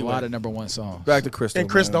Usher got Anyway. a lot of #1 songs. Back to Chris. And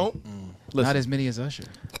though, Chris man. don't. Listen. Not as many as Usher.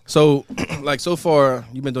 So, like, so far,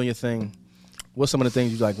 you've been doing your thing. What's some of the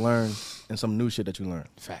things you like learned and some new shit that you learned?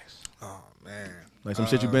 Facts. Oh man, Like some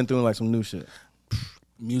shit you've been through, and like some new shit.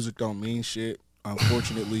 music don't mean shit.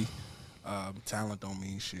 Unfortunately, talent don't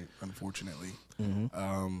mean shit. Unfortunately,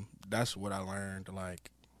 that's what I learned. Like,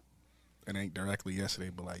 it ain't directly yesterday,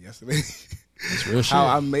 but like yesterday, It's real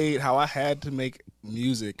shit. how I had to make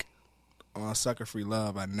music on Sucker Free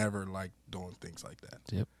Love. I never liked doing things like that.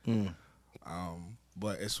 Yep.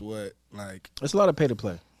 But it's what like It's a lot of pay to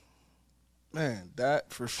play. man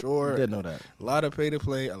that for sure. I did know that. A lot of pay to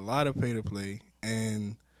play,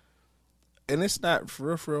 and it's not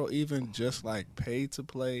for real even just like pay to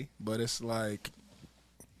play, but it's like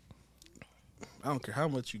I don't care how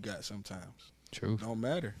much you got. Sometimes True. don't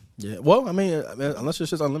matter. Yeah. Well, I mean, unless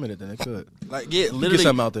it's just unlimited, then it could. Like yeah, literally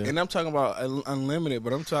something out there. And I'm talking about unlimited,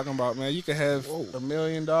 but I'm talking about man, you could have $1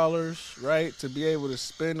 million, right, to be able to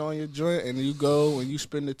spend on your joint, and you go and you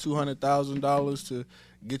spend the $200,000 to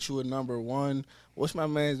get you a #1. What's my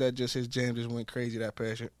man's that just his jam just went crazy that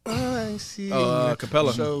passion? I see.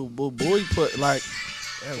 Capella. So boy put like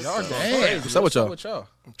y'all Damn. What's up with y'all?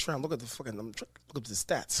 I'm trying to look at the fucking. I'm trying to look up the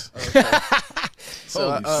stats.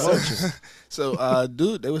 So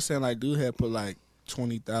dude, they were saying like dude had put like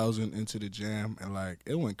 20,000 into the jam, and like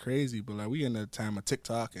it went crazy. But like we in the time of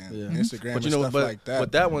TikTok and Instagram But and you know, stuff but like that.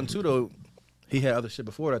 with that one too, though, he had other shit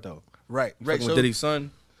before that though. right. Fucking with Diddy's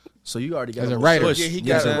son. So you already got As a little writer. push. Yeah, he You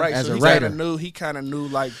know what got I'm it right. As So a he writer. kind of knew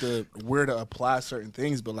like the where to apply certain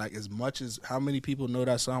things, but like as much as how many people know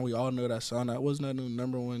that song, we all know that song. That was not no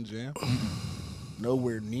 #1 jam.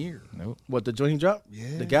 Nowhere near. Nope. What, the joint he dropped?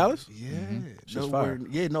 Yeah. The Gallus? Yeah. Shit's Nowhere. fire.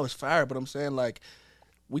 Yeah, no, it's fire. But I'm saying like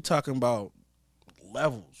we talking about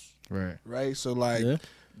levels, Right. right? So like, Yeah.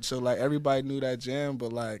 everybody knew that jam,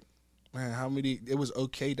 but like, man, how many? It was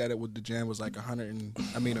okay that the jam was like a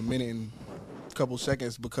minute and a couple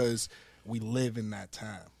seconds because we live in that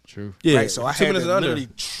time. True. Yeah. Right, so I 2 had minutes to and under. literally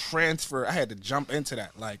transfer. I had to jump into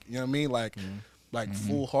that, like you know what I mean, like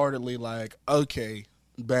full heartedly. Like okay,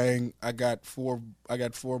 bang, I got four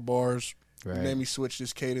bars. Right. Let me switch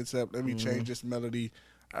this cadence up. Let me change this melody.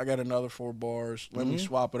 I got another 4 bars. Let me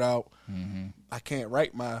swap it out. I can't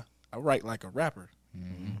write I write like a rapper.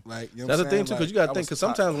 Like you know That's what the I'm thing saying? too, because Like, you got to I think. was Because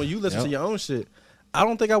top- sometimes when you listen to your own shit, I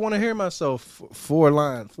don't think I want to hear myself 4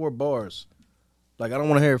 bars. Like I don't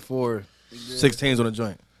want to hear 4 16s on a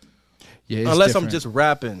joint. Yeah, it's unless I'm different. just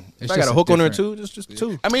rapping. If It's I got just a hook on there different. too, just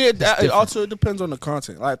two. I mean, it different. also depends on the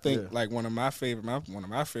content. I think Yeah. like one of my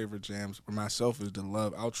favorite jams for myself is the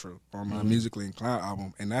Love outro on Mm-hmm. my Musically Inclined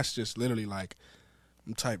album, and that's just literally like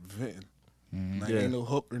I'm type venting. Like Yeah. ain't no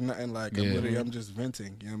hook or nothing. Like Yeah. I'm just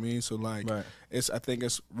venting. You know what I mean? So like Right. I think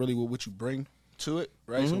it's really what you bring to it,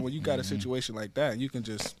 right? Mm-hmm. So when you got a situation like that, you can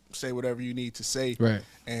just say whatever you need to say, Right.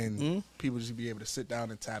 and Mm-hmm. people just be able to sit down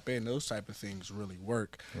and tap in. Those type of things really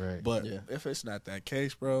work. Right. But Yeah. if it's not that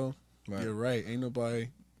case, bro, Right. you're right. Ain't nobody.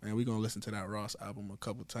 And we gonna listen to that Ross album a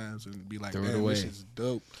couple times and be like, Throw it "Damn, this away. is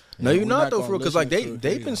dope." No, you're We're not though, gonna for real. Because like listen to it,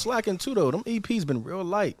 they've yeah. been slacking too though. Them EPs been real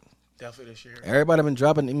light. Definitely this year. Everybody been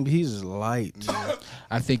dropping EPs is light.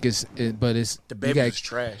 I think but it's The you baby got was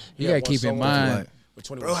trash. you gotta keep in mind with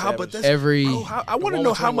 21 Bro, how but Savage. this, every bro, I want to Wrong know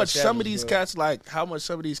with how 21 much some of Savage, these bro. cats like, how much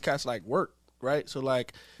some of these cats like work, right? So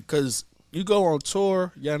like, because you go on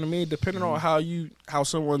tour, you know what I mean. Depending on how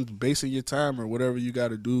someone's basing your time or whatever you got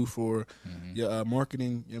to do for your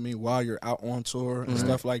marketing, you know what I mean, while you're out on tour and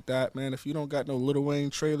stuff like that, man. If you don't got no Lil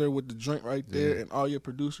Wayne trailer with the joint right there and all your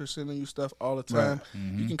producers sending you stuff all the time,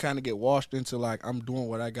 you can kind of get washed into like, I'm doing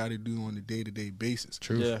what I got to do on a day-to-day basis.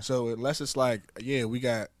 True. Yeah. So unless it's like, yeah,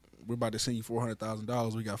 we're about to send you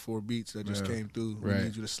 $400,000. We got 4 beats that just came through. We Right.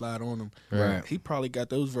 need you to slide on them. Right. He probably got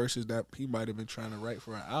those verses that he might have been trying to write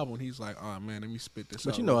for an album. He's like, oh man, let me spit this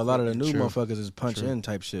out. But you know, a lot of the new True. motherfuckers is punch True. in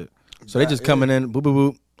type shit. So they just Yeah. coming in, boop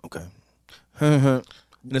boop boop. Okay, and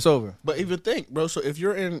it's over. But even think, bro. So if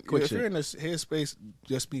you're in, Quick if shit. you're in this headspace,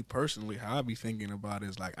 just me personally, how I be thinking about it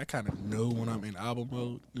is like I kind of know when I'm in album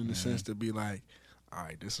mode in the sense to be like, all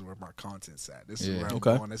right, this is where my content's at. This is Yeah. where I'm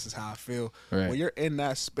Okay. going. This is how I feel. Right. When you're in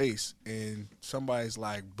that space and somebody's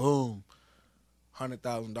like, boom,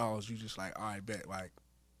 $100,000, you just like, all right, bet. Like,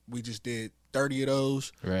 we just did 30 of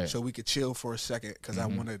those, Right. so we could chill for a second because I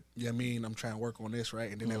want to. You know what I mean, I'm trying to work on this,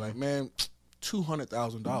 right? And then they're like, man,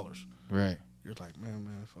 $200,000. Right. You're like,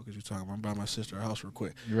 man, fuck is you talking about? I'm buying my sister a house real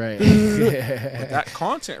quick. Right. But that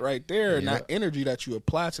content right there and that energy that you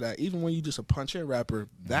apply to that, even when you just a punch in rapper,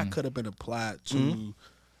 that could have been applied to, you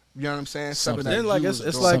know what I'm saying? Something. that Then, like, you it's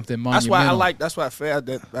was doing. like- Something That's why I monumental. like. That's why Fad.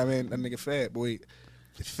 That nigga Fad boy,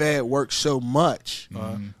 Fad works so much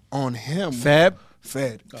on him. Fab,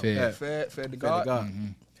 Fad, Fad. Fad the God.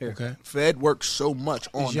 Okay. Fad works so much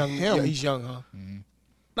on He's young. him. Yeah, he's young, huh?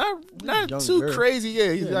 not Young too girl. crazy.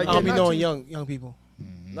 Yeah, he's like I don't be not knowing too- young people.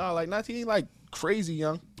 No, like not he ain't like crazy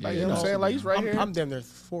young. Like, you know Yeah. what I'm saying? Like he's right here. I'm damn near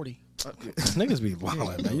 40. niggas be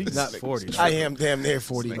wild, man. You not 40. I am damn near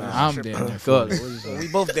 40, man. I'm damn near God. We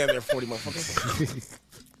both damn near 40, motherfuckers.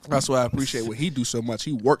 That's why I appreciate what he do so much.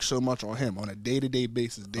 He works so much on him on a day-to-day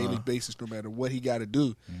basis, daily basis, no matter what he got to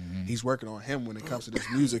do. He's working on him when it comes to this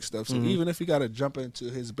music stuff. So even if he got to jump into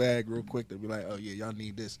his bag real quick to be like, oh, yeah, y'all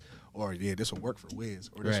need this. Or, yeah, this will work for Wiz.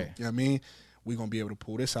 Or this will, Right. you know what I mean? We're going to be able to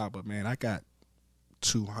pull this out. But, man, I got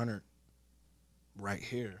 200 right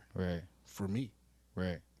here Right. for me.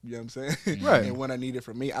 Right. You know what I'm saying? Right. And when I need it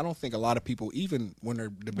from me, I don't think a lot of people, even when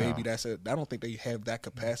they're the baby, that's it. I don't think they have that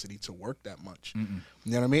capacity to work that much. You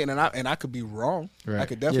know what I mean? And I could be wrong. I Right.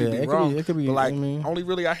 could definitely Yeah, be it could wrong. be- it could be- But like, I mean- only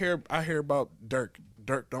really I hear about Dirk.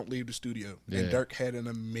 Dirk don't leave the studio, Yeah. and Dirk had an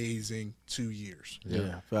amazing 2 years.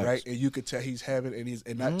 Yeah, facts. Right, and you could tell he's having,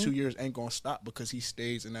 and that 2 years ain't gonna stop because he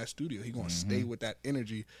stays in that studio. He gonna stay with that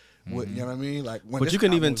energy. With, you know what I mean? Like, when But this you can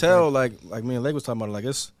album even was tell, done- like me and Leg was talking about it, like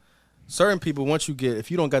it's certain people, once you get, if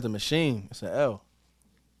you don't got the machine, it's an L.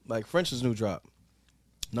 Like French's new drop.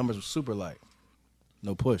 Numbers were super light.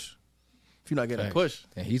 No push. If you're not getting a Facts. push,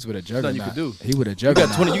 And he's with a nothing juggernaut. you could do. He with a you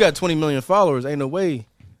juggernaut. got 20 million followers, ain't no way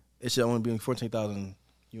it should only be 14,000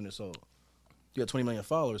 units sold. You got 20 million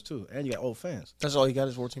followers too, and you got old fans. That's all he got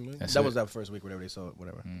is 14 million. That's that it. was that first week, whatever they sold,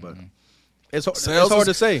 whatever. But it's hard, Sales it's hard is-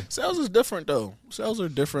 to say. Sales is different though. Sales are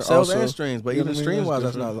different. Sales also. and streams, but You know even what I mean? stream wise,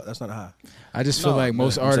 That's that's not high. I just feel No, like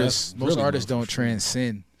most man, artists, that's most really artists low don't for sure.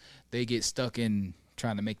 transcend. They get stuck in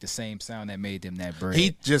trying to make the same sound that made them that bread.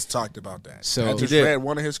 He just talked about that. So- I He just did. read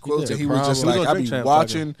one of his quotes, did. and he The was just problem- like, He was "I on be Drink Champs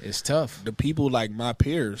watching it's tough. the people like my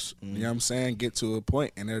peers. You know what I'm saying? Get to a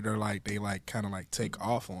point, and they're like, they like kind of like take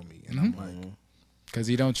off on me, and I'm like, Because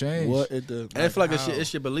he don't change. what? It the And I feel like how?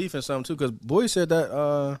 it's your belief in something too. Because Boy said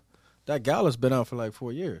that that Gala's been out for like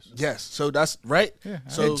 4 years. Yes, so that's right. Yeah,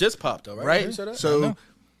 so It just popped though, right? right. You said that? I So know.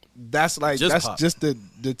 that's like Just that's popped. just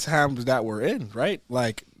the times that we're in, right?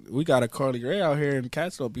 Like we got a Carly Rae out here, and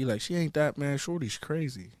cats don't be like, she ain't that man. Shorty's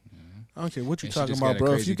crazy. I don't care what you And she talking just about, got a bro.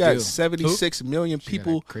 If crazy you got deal. 76 million She got a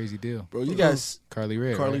people, crazy deal. bro, you got Carly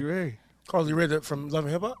Rae. Carly right? Rae. Carly Rae from Love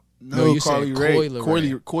and Hip Hop.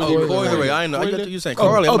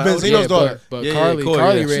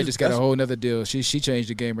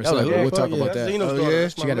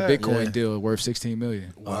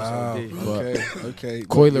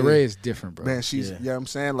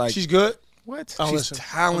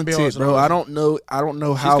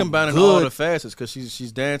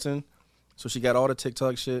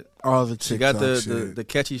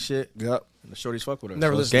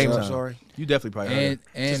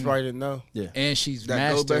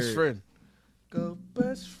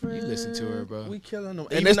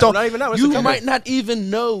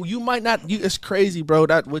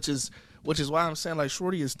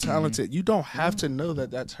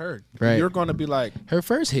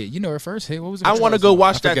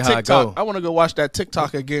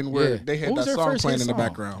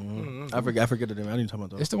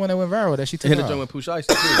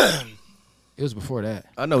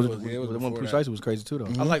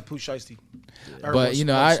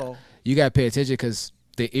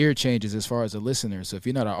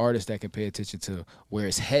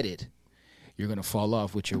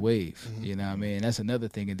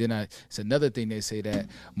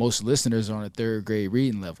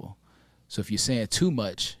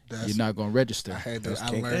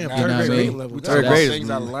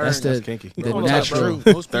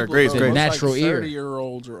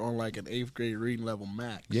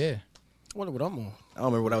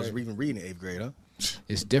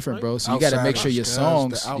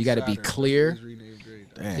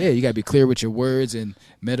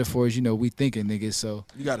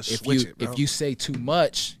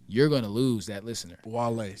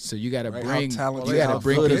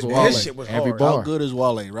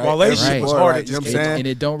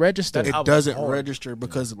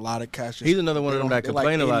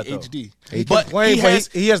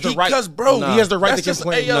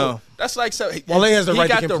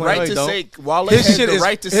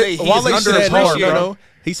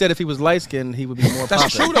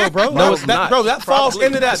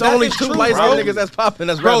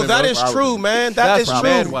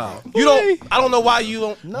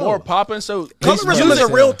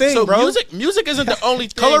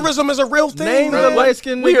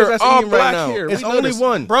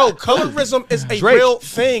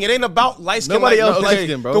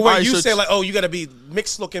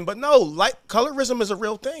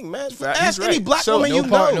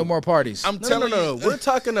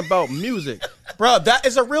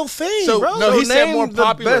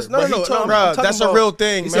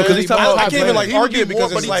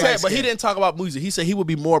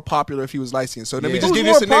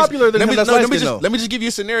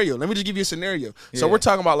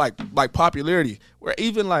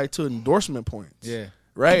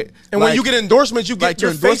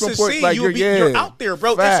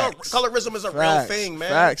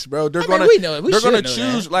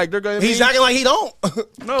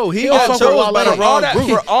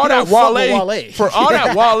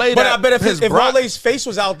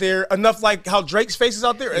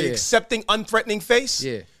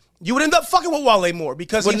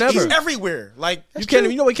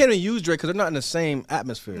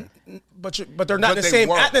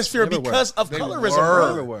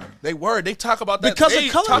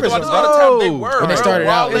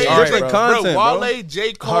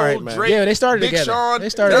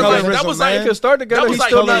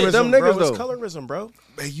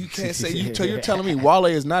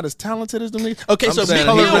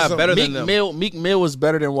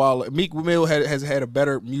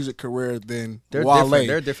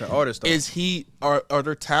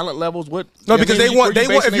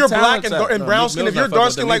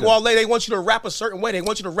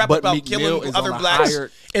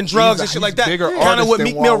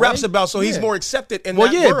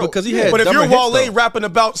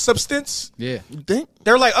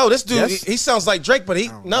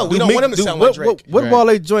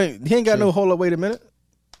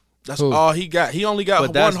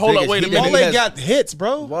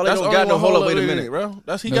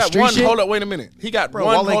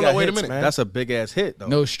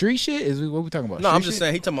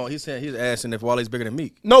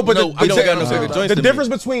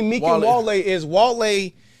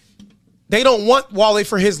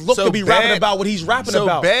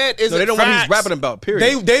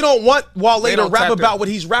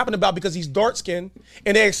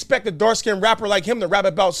 and they expect a dark skinned rapper like him to rap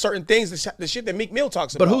about certain things, the shit that Meek Mill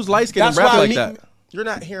talks about. But who's light skinned and That's rap why like Meek, that? You're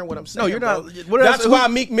not hearing what I'm saying. No, you're not. bro. What That's else- why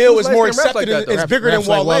who- Meek Mill who's is more light-skinned rap like accepted. that, though? It's bigger than Raps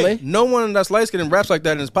like Wale. Wale? No one that's light skinned and raps like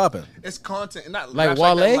that and is popping. It's content, not Like raps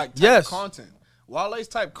Wale? that, like type Yes. of content. Wale's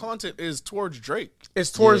type content is towards Drake.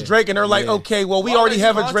 It's towards Drake, and they're like, okay, well, we already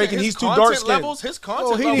have a Drake, and he's too dark skinned. His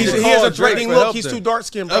content he levels. He has a threatening look. He's too dark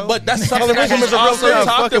skinned, bro. But that's something that he's also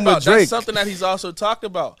talked about. That's something that he's also talked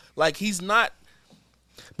about. Like he's not.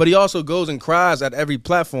 But he also goes and cries at every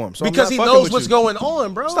platform. So because he knows what's going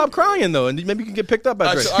on, bro. Stop crying though, and maybe you can get picked up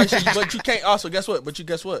by Drake. But you can't. Also, guess what? But you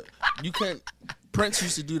guess what? You can't. Prince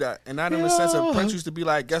used to do that, and not in the sense of Prince used to be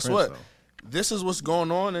like, guess what? This is what's going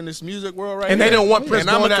on in this music world right now. And they don't want Prince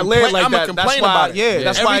going that lid like that. That's why, about it.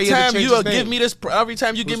 That's why every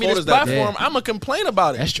time you give me this platform, I'm gonna complain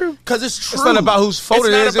about it. That's true. Because it's true. It's not about whose fault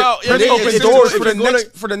it is. Prince opens doors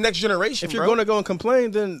for the next generation. If you're going to go and complain,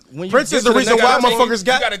 then when you Prince is the reason why motherfuckers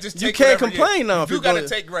got. You can't complain now. You gotta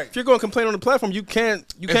take Drake. If you're going to complain on the platform, you can't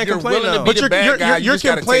complain now. But you're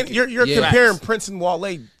complaining. You're comparing Prince and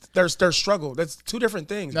Wale. Their struggle. That's two different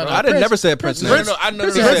things. No, I didn't never say Prince.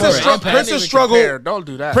 Prince's struggle. Don't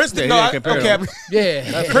do that. Prince, okay.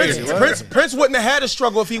 Yeah. Prince wouldn't have had a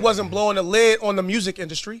struggle if he wasn't blowing the lid on the music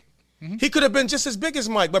industry. He could have been just as big as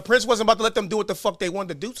Mike, but Prince wasn't about to let them do what the fuck they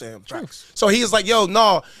wanted to do to him. So he's like, yo,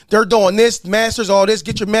 no, they're doing this, masters, all this,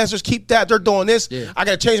 get your masters, keep that. They're doing this. Yeah. I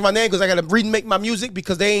got to change my name because I got to remake my music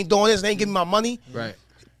because they ain't doing this, they ain't giving me my money. Right.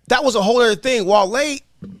 That was a whole other thing. Wale,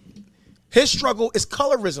 his struggle is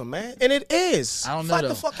colorism, man, and it is. I don't know.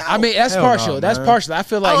 The fuck out. I mean, that's partial. That's partial. I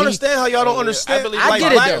feel like I don't understand how y'all don't understand. I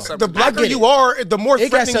get it though. The blacker you are, the more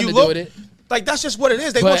threatening you look. Like that's just what it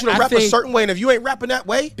is. They want you to rap a certain way, and if you ain't rapping that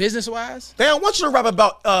way, business wise, they don't want you to rap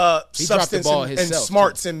about substance and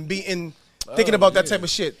smarts and being thinking about that type of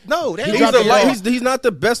shit. No, he's not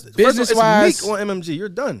the best. Business wise, Meek on MMG, you're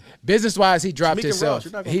done. Business wise, he dropped himself.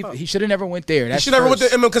 He should have never went there. He should never went to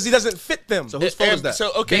MM because he doesn't fit them. So whose fault is that?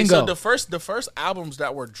 So okay, so the first albums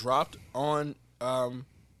that were dropped on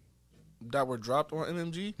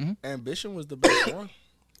MMG, Ambition was the best one.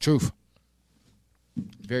 Truth.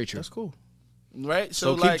 Very true. That's cool. Right,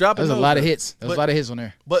 so keep dropping. There's a lot of hits. There's a lot of hits on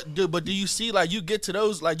there. But do you see like you get to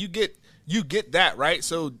those like you get that right?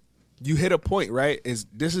 So you hit a point, right?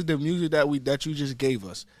 This is the music that you just gave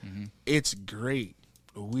us. Mm-hmm. It's great.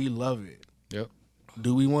 We love it. Yep.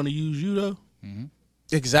 Do we want to use you though? Mm-hmm.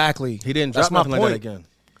 Exactly. He didn't drop nothing like that again.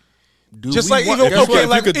 Just like even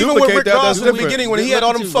with Rick Ross in the beginning when he had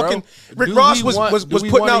all them fucking Rick Ross was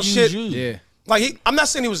putting out shit. Yeah. Like I'm not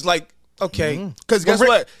saying he was like. Okay, because guess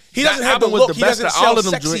what? He doesn't have the look. He doesn't sell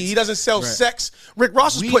sexy. He doesn't sell sex. Rick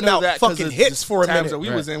Ross was putting out fucking hits for a minute,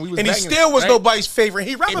 and he still was nobody's favorite.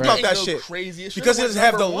 He rap about that shit because he doesn't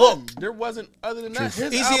have the look. There wasn't other than that.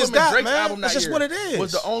 Easy as that, man. That's just what it is.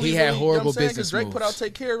 Was the only he had horrible business Drake put out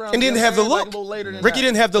 "Take Care" around and didn't have the look. Ricky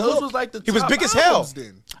didn't have the look. He was big as hell.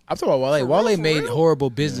 I'm talking about Wale. Wale made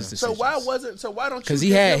horrible business decisions. So why don't you? Because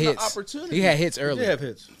he had hits. He had hits early. He have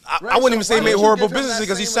hits. I wouldn't even say he made horrible business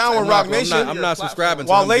because he signed with Rock Nation. I'm not subscribing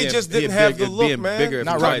to Wale just didn't have the look, man.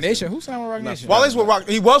 Not Rock Nation. Who signed with Rock Nation? Wale's with Rock.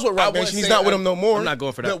 He was with Rock Nation. He's not with him no more. I'm not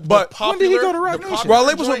going for that. But when did he go to Rock Nation?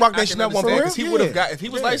 Wale was with Rock Nation at one point. Because he would have got if he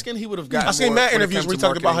was light skinned, he would have got. I seen Matt interviews where he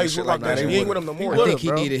talked about how he's with Rock Nation. He ain't with him no more. I think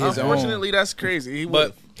he needed his own. Unfortunately, that's crazy.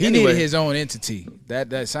 But he needed his own entity.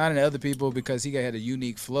 That signing to other people because he had a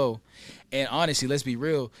unique flow. And honestly, let's be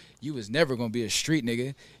real, you was never gonna be a street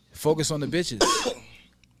nigga. Focus on the bitches.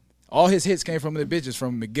 All his hits came from the bitches,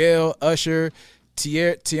 from Miguel, Usher,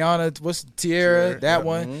 Tiana, what's Tierra, that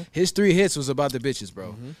one. Mm-hmm. His 3 hits was about the bitches,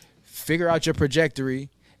 bro. Mm-hmm. Figure out your trajectory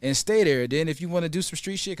and stay there. Then if you want to do some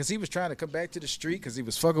street shit, because he was trying to come back to the street because he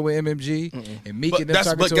was fucking with MMG and Meek and them talking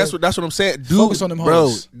to him. But guess what? That's what I'm saying. Focus on them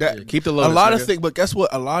hoes. Keep the lotus, a lot of things, but guess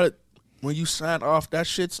what? A lot of when you sign off, that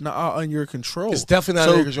shit's not on your control. It's definitely not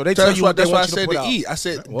under your control. They tell you what they want you to put out. I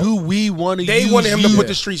said, do we want to use you? They wanted him to put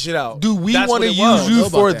the street shit out. Do we want to use you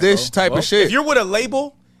for this type of shit? If you're with a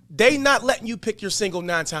label, they not letting you pick your single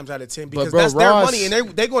 9 times out of 10 because that's their money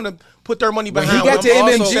and they're going to put their money behind when he got to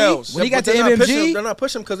MMG. When he got to MMG, they're not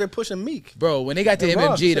pushing because they're pushing Meek. Bro, when they got to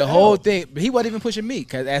MMG, the whole thing, he wasn't even pushing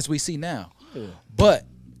Meek as we see now. But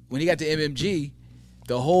when he got to MMG,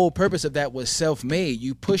 the whole purpose of that was self-made.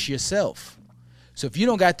 You push yourself. So if you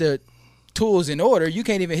don't got the tools in order, you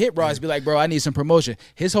can't even hit Ross and be like, bro, I need some promotion.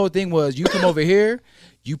 His whole thing was you come over here,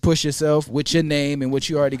 you push yourself with your name and what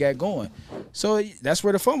you already got going. So that's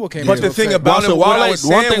where the fumble came in. But the thing about it,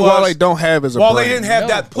 one thing Wale don't have is a brand. Wale didn't have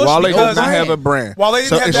that push Wale because does not have a brand. Wale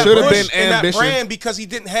didn't have that push in that brand because he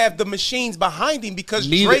didn't have the machines behind him because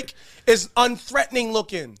Drake is unthreatening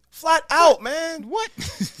looking. Flat out, man. What?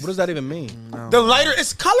 What does that even mean? No. The lighter,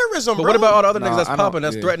 it's colorism, bro. But what about all the other niggas that's popping,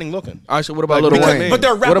 that's threatening looking? All right, so what about Lil Wayne? But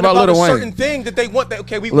they're rapping about a certain thing that they want.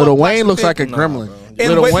 Lil Wayne looks like a gremlin.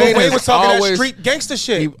 And Lil Wayne, Wayne Wayne has was talking that always- street gangster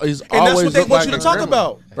shit. He's and that's always what they looked want like you to a talk criminal.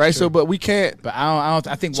 about. Right, so but we can't. But I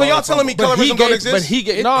think. So y'all telling me but he colorism don't gave- exist? But he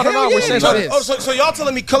get No, hell we're yeah, saying it that. exists. So y'all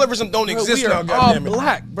telling me colorism don't exist We now? are all Goddamn it.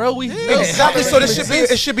 black, bro. We Exactly. So this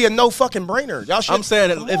it should be a no fucking brainer. Y'all should. I'm saying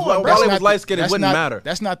that if on, while bro. they That's was not- light skinned, it that's wouldn't not- matter.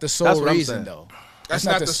 That's not the That's sole what I'm reason, saying. though. That's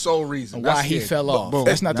not the sole reason. why That's he it. fell off. Boom.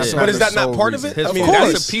 That's not the Yeah. sole But is that reason. not part of it? His I mean, fault.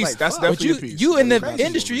 That's that's a piece. like, That's fuck. But definitely a piece. you in the That's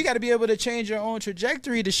industry, you got to be able to change your own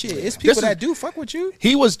trajectory to shit. It's people is- that do fuck with you.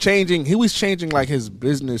 He was changing like his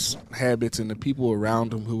business habits and the people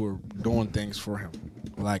around him who were doing things for him.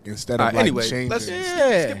 Like instead of Anyway, changing. let's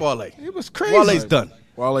Yeah. skip Wale. It was crazy. Wale's done.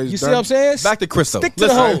 Wale's You see done. what I'm saying? Back to Chris. Stick to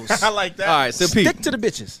the hoes. I like that. All right, so Pete. Stick to the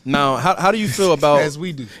bitches. Now, how do you feel about As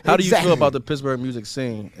we do. How do you Exactly. feel about the Pittsburgh music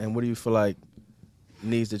scene, and what do you feel like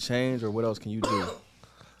needs to change, or what else can you do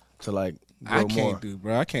to like grow I can't more? do,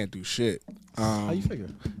 bro. I can't do shit. How you figure?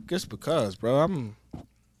 Just because, bro.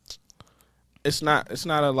 It's not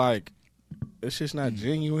a like. It's just not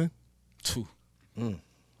genuine.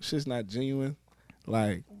 It's just not genuine.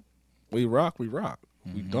 Like we rock. We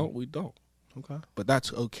don't. Okay. But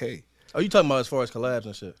that's okay. Oh, you talking about as far as collabs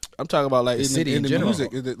and shit? I'm talking about like The city in in the general.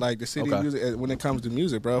 music, like the city Okay. music. When it comes to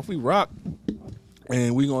music, bro, if we rock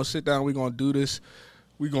and we gonna sit down, we gonna do this,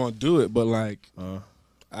 we gonna do it. But like,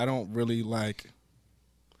 I don't really like.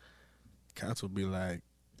 Cats will be like,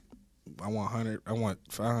 I want 100, I want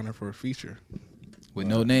 500 for a feature. With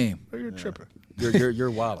no name. Or you're tripping. You're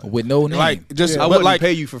wild. With no name. Like just, I but wouldn't like,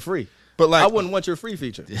 pay you for free. but like, I wouldn't want your free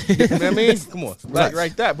feature. you know what I mean, Come on,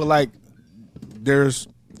 like that. But like,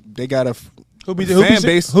 they got a Who be fan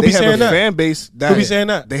base. Who be They have saying a that? fan base. Who be saying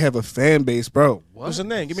that? They have a fan base, bro. What's the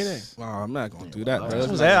name? Give me a name. Oh, I'm not gonna do that, bro.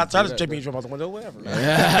 What's that? I just check me out the window, whatever.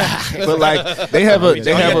 But like, they have a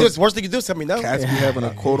they have a Worst thing you do is tell me no. cats be having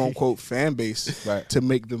a quote unquote fan base to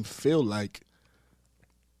make them feel like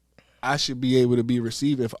I should be able to be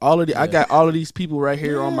received. If all of the I got all of these people right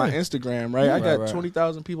here on my Instagram, right? I got right.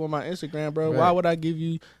 20,000 people on my Instagram, bro. Right. Why would I give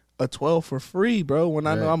you a 12 for free, bro? When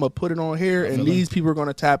I know Right. I'm gonna put it on here and these people are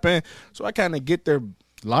gonna tap in. So I kind of get their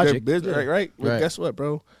Logic. business right. Well, Right. guess what,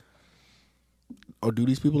 bro? Or do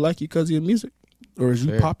these people like you because of your music, or is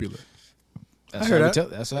you Fair. popular? That's heard how we that. tell.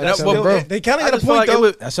 That's how And I I- tell well, bro. They kind of I got a just feel point like it though.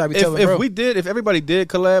 would- That's how we tell it, bro. if everybody did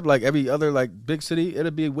collab like every other like big city,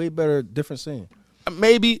 it'd be a way better, different scene.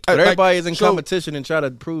 Maybe But like, everybody is in so competition and try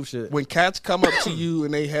to prove shit. when cats come up to you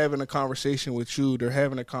and they having a conversation with you, they're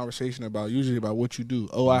having a conversation usually about what you do.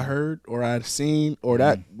 Oh, I heard, or I've seen, or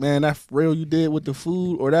that man, that reel you did with the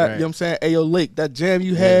food, or that, Right. you know what I'm saying? Ayo Lake, that jam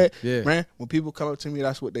you had, yeah. man. When people come up to me,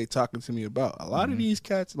 that's what they talking to me about. A lot of these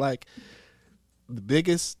cats, like the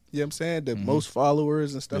biggest, you know what I'm saying, the most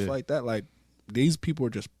followers and stuff Yeah. like that. Like these people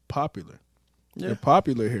are just popular. Yeah. They're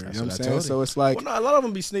popular here. You know That's what I'm what I saying? told So it's like, Well, no, a lot of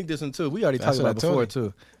them be sneak dissing too. We already That's talked what about I before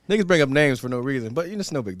told too. Niggas bring up names for no reason, but it's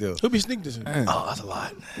no big deal. Who be sneak dissing? Oh, that's a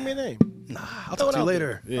lot. Give me a name. I'll talk to you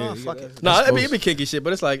later. Oh, fuck it. No, it be kinky shit,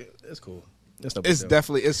 but it's like it's cool. It's no big it's deal.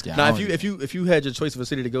 definitely it's Yeah. Now, I if you had your choice of a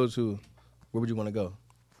city to go to, where would you want to go?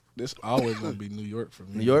 This always gonna be New York for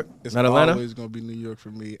me. New York? It's Not Atlanta? always gonna be New York for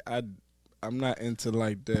me. I'm not into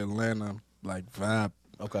like the Atlanta like vibe.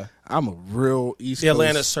 Okay. I'm a real East The Coast.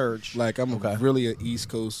 Atlanta surge. Like I'm Okay. really an East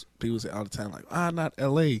Coast. People say all the time like, not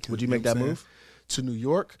LA. Would you make that move to New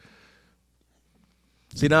York?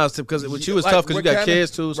 See now, it's because with you it's Like, tough because you what got kinda-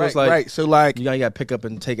 kids too, so right, it's like right. So like you gotta pick up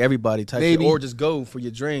and take everybody type Maybe. shit, or just go for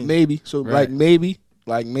your dream. maybe. So Right. like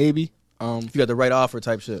maybe. If you got the right offer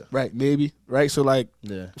type shit. Right, maybe. Right. So like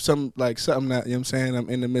Yeah. something that, you know what I'm saying, I'm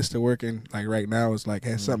in the midst of working like right now, it's like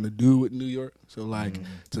has something to do with New York. So like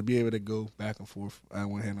to be able to go back and forth, I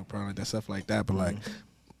wouldn't have no problem with that stuff like that. But like,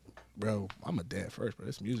 bro, I'm a dad first, bro.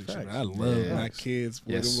 This music shit, man. I love Yeah. my kids.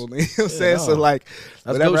 Yes. You know what I'm saying? no. So like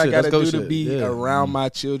That's whatever good I shit. gotta That's good do to shit. be Yeah. around my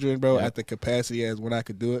children, bro, Yeah. at the capacity as when I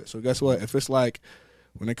could do it. So guess what? If it's like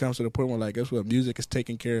when it comes to the point where like, guess what? Music is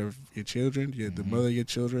taking care of your children, the mother of your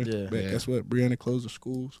children. Yeah. But Yeah. guess what? Brianna, close the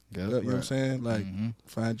schools. Yep. You know what I'm saying? Like,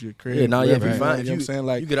 find your crib. Yeah, now yeah, if wherever you you are, find you know what I'm saying?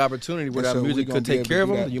 Like, you get opportunity where yeah, that so we music gonna could be take able to care of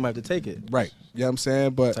do them, that. you might have to take it. right. You know what I'm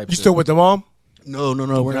saying? But Type You shit. still with the mom? no,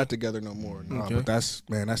 we're Okay. not together no more. No, Okay. but that's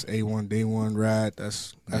A1 day one ride.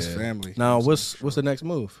 That's Yeah. family. Now what's the next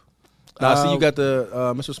move? Now see you got the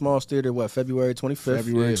Mr. Smalls Theater February 25th.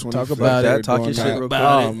 February Yeah, 25th. talk about that. Talk doing your shit that. real quick.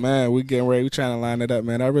 Oh man, we getting ready. We trying to line it up,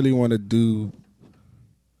 man. I really want to do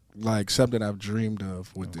like something I've dreamed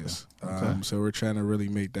of with this. So we're trying to really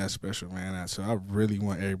make that special, man. So I really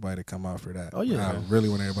want everybody to come out for that. Oh, yeah. I really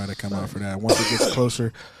want everybody to come out for that. Once it gets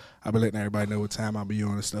closer, I'll be letting everybody know what time I'll be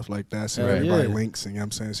on and stuff like that. So Hell everybody yeah. links, and you know what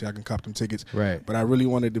I'm saying, so y'all can cop them tickets. Right. But I really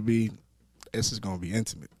wanted to be. This is gonna be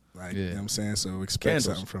intimate. Like, you know what I'm saying? So expect Candles.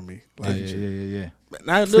 something from me. Yeah, Like, yeah.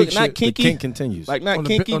 not Freak not shit. The kinky. kink continues. Like, not On the-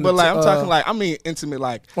 kinky, on but the like, I'm talking uh, like, I mean intimate,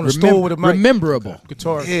 like, On a stool with a mic. Rememberable.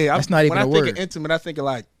 Guitar. yeah. That's not even when I a think word. of intimate, I think of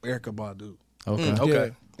like Erykah Badu. Okay.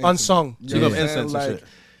 Okay. Yeah. Unsung. So you love Yeah. incense Like, and shit.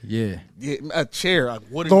 Yeah. Yeah, a chair, like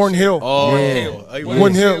wooden Thornhill. Oh, Yeah.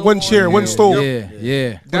 One hill, one chair, one stool. Yeah.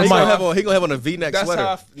 Yeah. He gonna have on a V-neck That's sweater.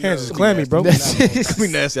 how Hands is clammy, bro. That's It's gonna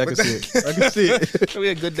be nasty. I can see it. I can see it. we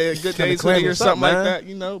had good day, good Kinda days clammy. or something like man. that,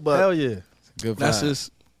 you know. But Hell yeah. Good that's vibe.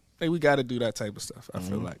 just, hey, we got to do that type of stuff. I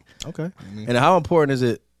feel like Okay. And how important is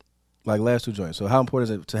it? Like last two joints. So how important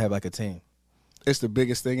is it to have like a team? it's the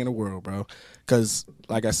biggest thing in the world, bro. Because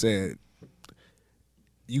like I said,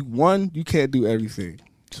 you can't do everything.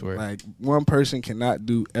 Swear. Like one person cannot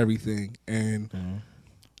do everything, and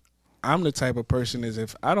I'm the type of person is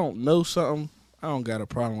if I don't know something, I don't got a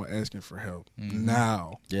problem with asking for help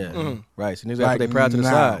now. Yeah. Right. So niggas gotta Like put their pride to the now,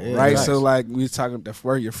 side. Yeah, right? facts. So like we talking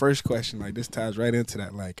your first question, like this ties right into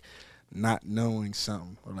that, like not knowing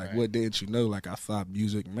something or like what didn't you know? Like I thought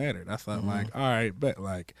music mattered. I thought like, all right, bet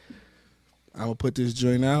like I'm gonna put this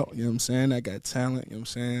joint out, you know what I'm saying? I got talent, you know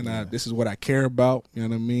what I'm saying? This is what I care about, you know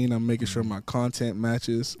what I mean? I'm making sure my content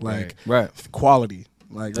matches like Right. quality.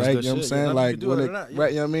 Like That's right, good you know what I'm shit. saying? Yeah, Like you do what it it, or not, yeah. right,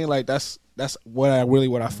 you know what I mean? Like that's what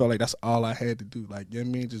I felt like that's all I had to do. Like, you know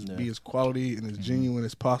what I mean? Just be as quality and as genuine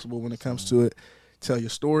as possible when it comes to it. Tell your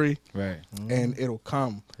story Right. and it'll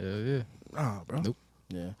come. Hell yeah. Nah, bro. Nope.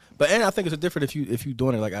 Yeah. But and I think it's different if you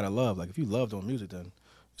doing it like out of love. Like if you love doing music, then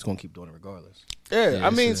it's gonna keep doing it regardless. Yeah, Yeah, I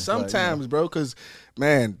mean it's sometimes, bro, because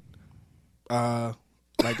man,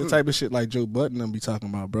 like the type of shit like Joe Budden and be talking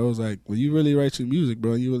about, bro. It's like when you really write your music,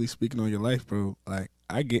 bro, and you really speaking on your life, bro. Like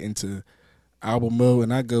I get into album mode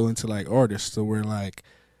and I go into like artists, so where like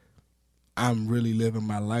I'm really living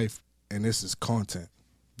my life and this is content.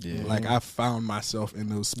 Yeah. Like I found myself in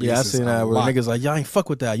those spaces. Yeah, I seen that a where lot. niggas like, y'all ain't fuck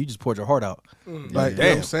with that. You just poured your heart out. Like, you know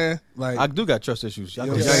what I'm saying? Like I do got trust issues. Y'all,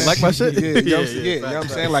 you know y'all what I'm ain't like my shit? saying? Yeah, you know what I'm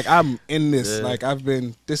saying? Like I'm in this. Yeah. Like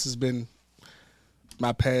this has been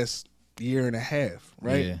my past year and a half,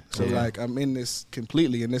 right? Yeah. So Yeah. like I'm in this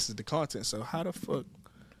completely and this is the content. So how the fuck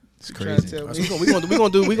It's you trying to crazy. tell me? So we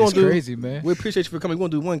gonna It's do crazy, man. We appreciate you for coming. We're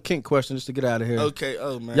gonna do one kink question just to get out of here. Okay,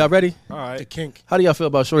 oh man. Y'all ready? All The right. kink. How do y'all feel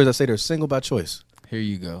about shorties that say they're single by choice? Here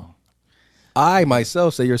you go. I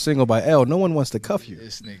myself say you're single by L. No one wants to cuff you.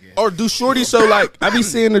 This nigga. Or do shorties so like I be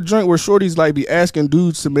seeing the joint where shorties like be asking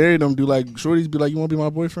dudes to marry them. Do like shorties be like, you wanna be my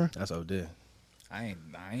boyfriend? That's how it did. I ain't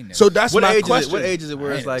never. So that's What my age question. is it? What age is it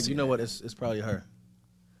where I it's ain't like, seen you know that. what, it's probably her?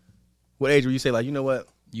 What age where you say like, you know what,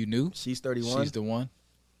 You knew? she's 31? She's the one.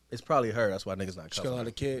 It's probably her. That's why niggas not She got a cuffing. lot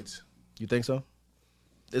of kids. You think so?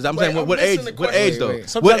 I'm Wait, saying I'm what age? missing the What question. age though? Wait. What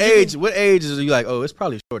Sometimes you age? What age is you like? Oh, it's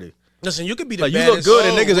probably shorty. Listen, you could be the Like you baddest. look good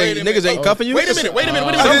and Oh, niggas wait ain't a minute. niggas ain't cuffing you. Wait a minute. At the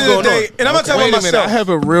Something's end of going the on. day, and I'm not talking Wait about a minute. I myself. have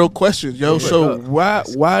a real question, yo. So up.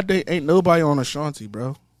 why they ain't nobody on Ashanti,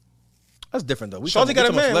 bro? That's different though. We Shanti talking- got we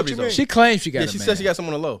a talking man. about What you celebrities, mean? though. She claims she got Yeah, a she man. said she got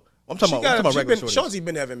someone on the low. I'm She talking about she regular been, shorties. Shanti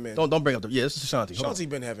been having men. Don't bring up the this is Shanti. Hold on. Shanti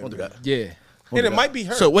been having Don't do men. that. Yeah. And it might be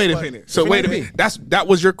her. So wait a but minute. So if it wait a ain't minute. me, That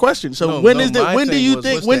was your question. So No, when no, is my it? When do thing you was,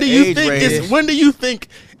 think? what's When the do you age think? range? It's when do you think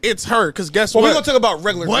it's her? Because guess Well, what? we're gonna talk about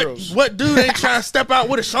regular girls. What dude ain't trying to step out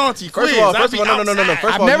with Ashanti? First of all, no. First of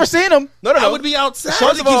I've all, never you- seen him. No. I would be outside.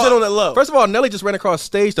 Shanti keeps it on that low. First of all, Nelly just ran across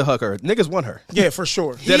stage to hug her. Niggas want her. Yeah, for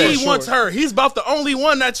sure. He wants her. He's about the only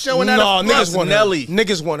one that's showing that. No, up niggas front. want Nelly. her.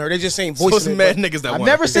 Niggas want her. They just ain't So it's voicing mad it. niggas that I've want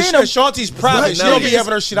never her. seen him. Because Shanti's private. She don't be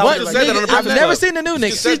having her shit out What? there like Said that on that. the I've Breakfast never Club. seen the new She nigga.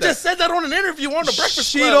 She said just said that on an interview on the Breakfast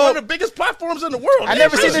She Club, don't- one of the biggest platforms in the world. I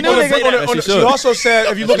never seen the new On the- nigga. on the- on the- She She should. also said,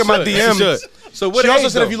 if you look at my She DM, should. So what she also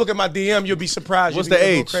age, said, though? if you look at my DM, you'll be surprised. What's You'll the be a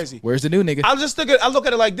little age? Crazy. Where's the new nigga? I just I look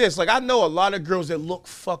at it like this. Like I know a lot of girls that look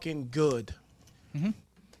fucking good, and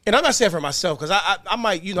I'm not saying for myself because I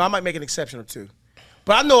might I might make an exception or two,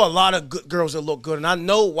 but I know a lot of good girls that look good, and I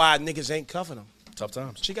know why niggas ain't cuffing them. Tough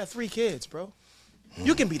times. She got 3 kids, bro.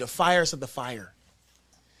 You can be the firest of the fire.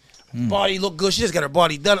 Body look good. She just got her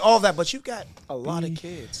body done, all that, but you got a lot of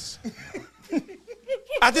kids.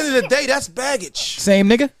 At the end of the day, that's baggage. Same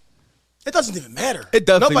nigga? It doesn't even matter. It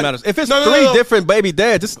doesn't Nobody- matter. If it's No, 3 no. different baby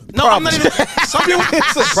dads, it's No, I'm not even. Some people.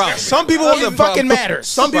 It's a problem. Some people won't even fucking matters.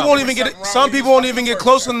 Some people won't even get. Some people won't even get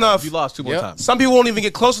close enough. You lost 2 more Yep. times. Some people won't even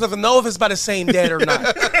get close enough to know if it's by the same dad or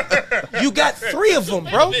not. You got 3 of them,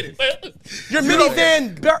 bro. Your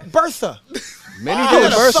minivan Bertha. Many You days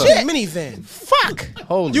got a versa. fucking minivan. Fuck.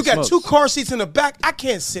 Holy You got smokes. 2 car seats in the back. I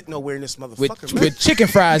can't sit nowhere in this motherfucker, man. With chicken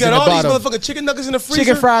fries You in got the all these bottom. motherfucking chicken nuggets in the freezer.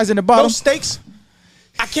 Chicken fries in the No bottom. steaks.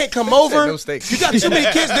 I can't come over. no steaks. You got too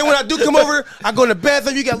many kids. Then when I do come over, I go in the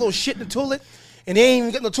bathroom. You got a little shit in the toilet, and they ain't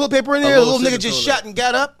even got no toilet paper in there. A little little shit nigga in the just toilet. shot and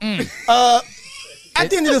got up. At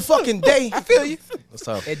the end of the fucking day, I feel you. That's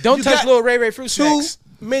tough. And don't You touch got little Ray Ray fruit Too snacks.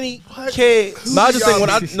 many kids. No, I just think when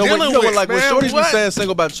dealing with, when man, shorties be what? saying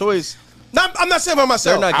single by choice, I'm not saying by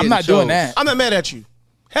myself. they're not I'm getting not doing chose. that. I'm not mad at you.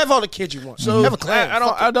 Have all the kids you want. So have a clan.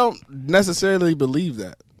 I don't necessarily believe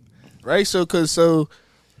that, right? So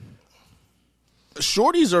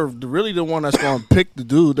shorties are really the one that's going to pick the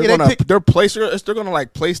dude. They're Yeah, going to they're place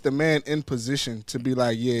the man in position to be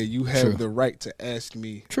like, yeah, you have True. the right to ask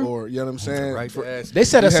me, True. or you know what I'm saying? right to ask They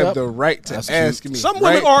set you us have up. the right to ask me. Some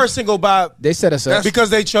women are single by They set us up. because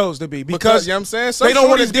they chose to be. Because you know what I'm saying? Some they don't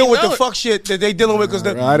want to shorties deal be with the done. fuck shit that they dealing with because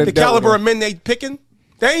I done the dealt caliber with of men they picking.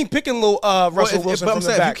 They ain't picking little Russell if- Wilson but I'm from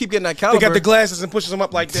the saying, if you back. keep getting that They caliber- got the glasses and pushes them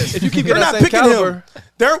up like this. If you keep They're getting that not same picking caliber-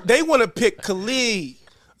 him. They want to pick Khalid.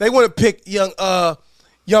 They want to pick young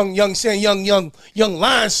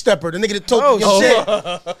line stepper, the nigga that told you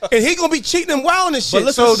shit. And he gonna be cheating and wilding and shit.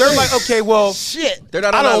 listen So to they're this. like, okay, well, shit. They're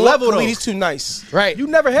not I on don't that want level, Khalid. though. He's too nice. Right. You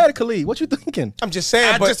never had Khalid. What you thinking? I'm just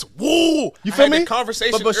saying, but woo. You I feel had me? the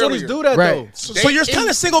conversation but shorties earlier. do that Right. though. so you're kind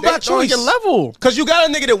of single by They on choice. your level. Because you got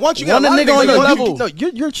a nigga that wants you. Got Want a a lot of nigga on niggas your that want level. No,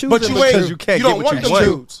 you're choosing But you because ain't. you can't You get don't what want you them want.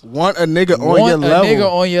 dudes. Want a nigga on Want your a level.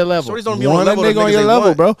 nigga on your level. Shorties don't be on Want the a level. of nigga on niggas your they level,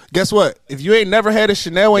 want. bro. Guess what? If you ain't never had a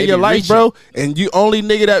Chanel in They your be life, reaching. bro, and you only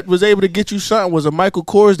nigga that was able to get you something was a Michael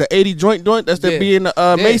Kors, the 80 joint, that's the Yeah. be in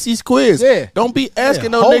the Macy's quiz. Yeah. Don't be asking Yeah,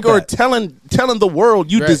 no hold nigga or that. telling the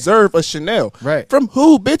world you Right. deserve a Chanel. Right. From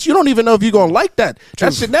who, bitch? You don't even know if you gonna like that.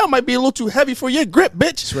 That Chanel might be a little too heavy for your grip,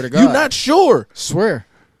 bitch. Swear to You God. not sure. Swear.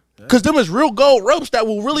 Cause them is real gold ropes that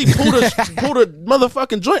will really pull the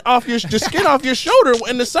motherfucking joint off the skin off your shoulder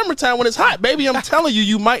in the summertime when it's hot, baby. I'm telling you,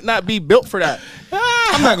 you might not be built for that.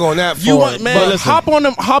 I'm not going that far. You want, man, listen.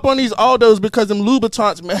 hop on these Aldos because them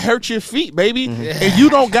Louboutins man, hurt your feet, baby, and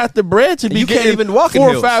you don't got the bread to be you can't getting even walk in 4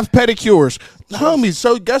 or heels. 5 pedicures, homie.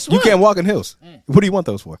 So guess what? You can't walk in heels. What do you want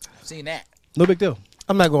those for? I've seen that. No big deal.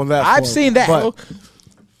 I'm not going that far. I've seen that. But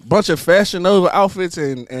bunch of Fashion Nova outfits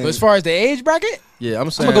and But as far as the age bracket, Yeah, I'm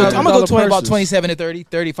I'm saying. gonna go $100 about purses. 27 to 30,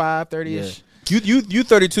 35, 30-ish. You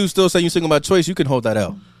 32 still saying you single by choice. You can hold that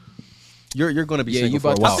out. You're going to be Yeah, single you for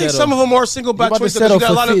a about to while. I think settle. some of them are single by You about to choice because settle you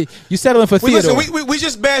got a lot for of. you settling for We, listen, Theodore. we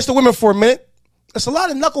just bashed the women for a minute. There's a lot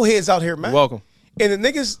of knuckleheads out here, man. You're welcome. And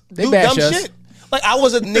the niggas They do bash dumb us. shit. Like I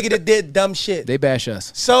was a nigga that did dumb shit. They bash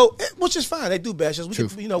us. So, which is fine. They do bash us. We True.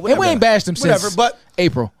 can, you know, And whatever. we ain't bashed them whatever. since But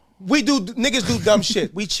April. niggas do dumb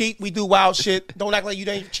shit. We cheat. We do wild shit. Don't act like you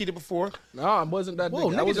ain't cheated before. no, I wasn't that Whoa,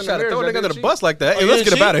 nigga. I niggas was just try to throw a nigga under the bus like that. Oh, Hey, you let's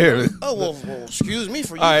didn't get him out of cheat? here. Oh well, excuse me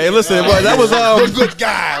for you. All right, hey, listen. Well, that was good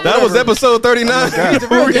guy. that was whatever. episode 39. That's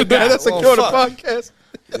a Oh, Secure the fuck. podcast.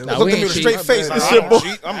 Nah, Look we at me ain't with a straight cheating. face. It's I your don't boy.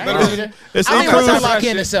 cheat. I'm better. It's I mean, E-Cruz. once I lock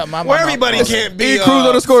into something, Where everybody can't be. E-Cruz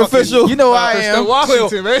underscore fucking, official. You know who I am.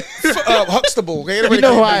 Washington, man. Huxtable. Okay? You Everybody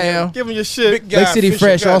know who can't I be. am. Give him your shit. Big guy, Lake City official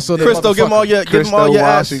Fresh guy. also. the Crystal, give him all your Crystal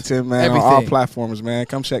ass. Washington, man, on all Everything. platforms, man.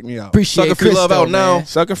 Come check me out. Appreciate Sucker Free Love Christo, out now. man.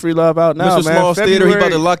 Sucker Free Love out now, Mr. man. Smalls Theater, he about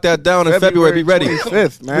to lock that down in February. Be ready.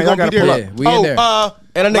 25th, man. We Y'all gonna gotta be pull there. up. Yeah, we in there.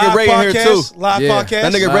 And that nigga live Ray in here podcast, too. Live Yeah. podcast.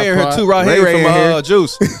 That nigga Live Ray in here pod. too. Right Ray here in from here.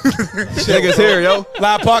 Juice. Niggas here, yo.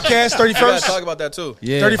 Live podcast, We gotta 31st. talk about that too.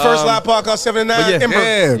 Yeah. 31st live podcast, 7 to 9. but yeah. Ember.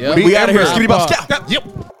 Yeah, Yep. beat We out of here. Ember. Skitty Bob Pod. Scout. Yep.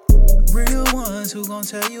 Real ones who gon'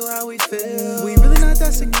 tell you how we feel. We really not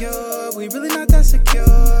that secure. We really not that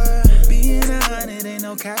secure. Being 100 ain't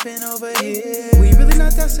no capping over here. We really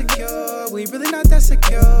not that secure. We really not that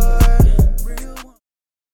secure. Real ones.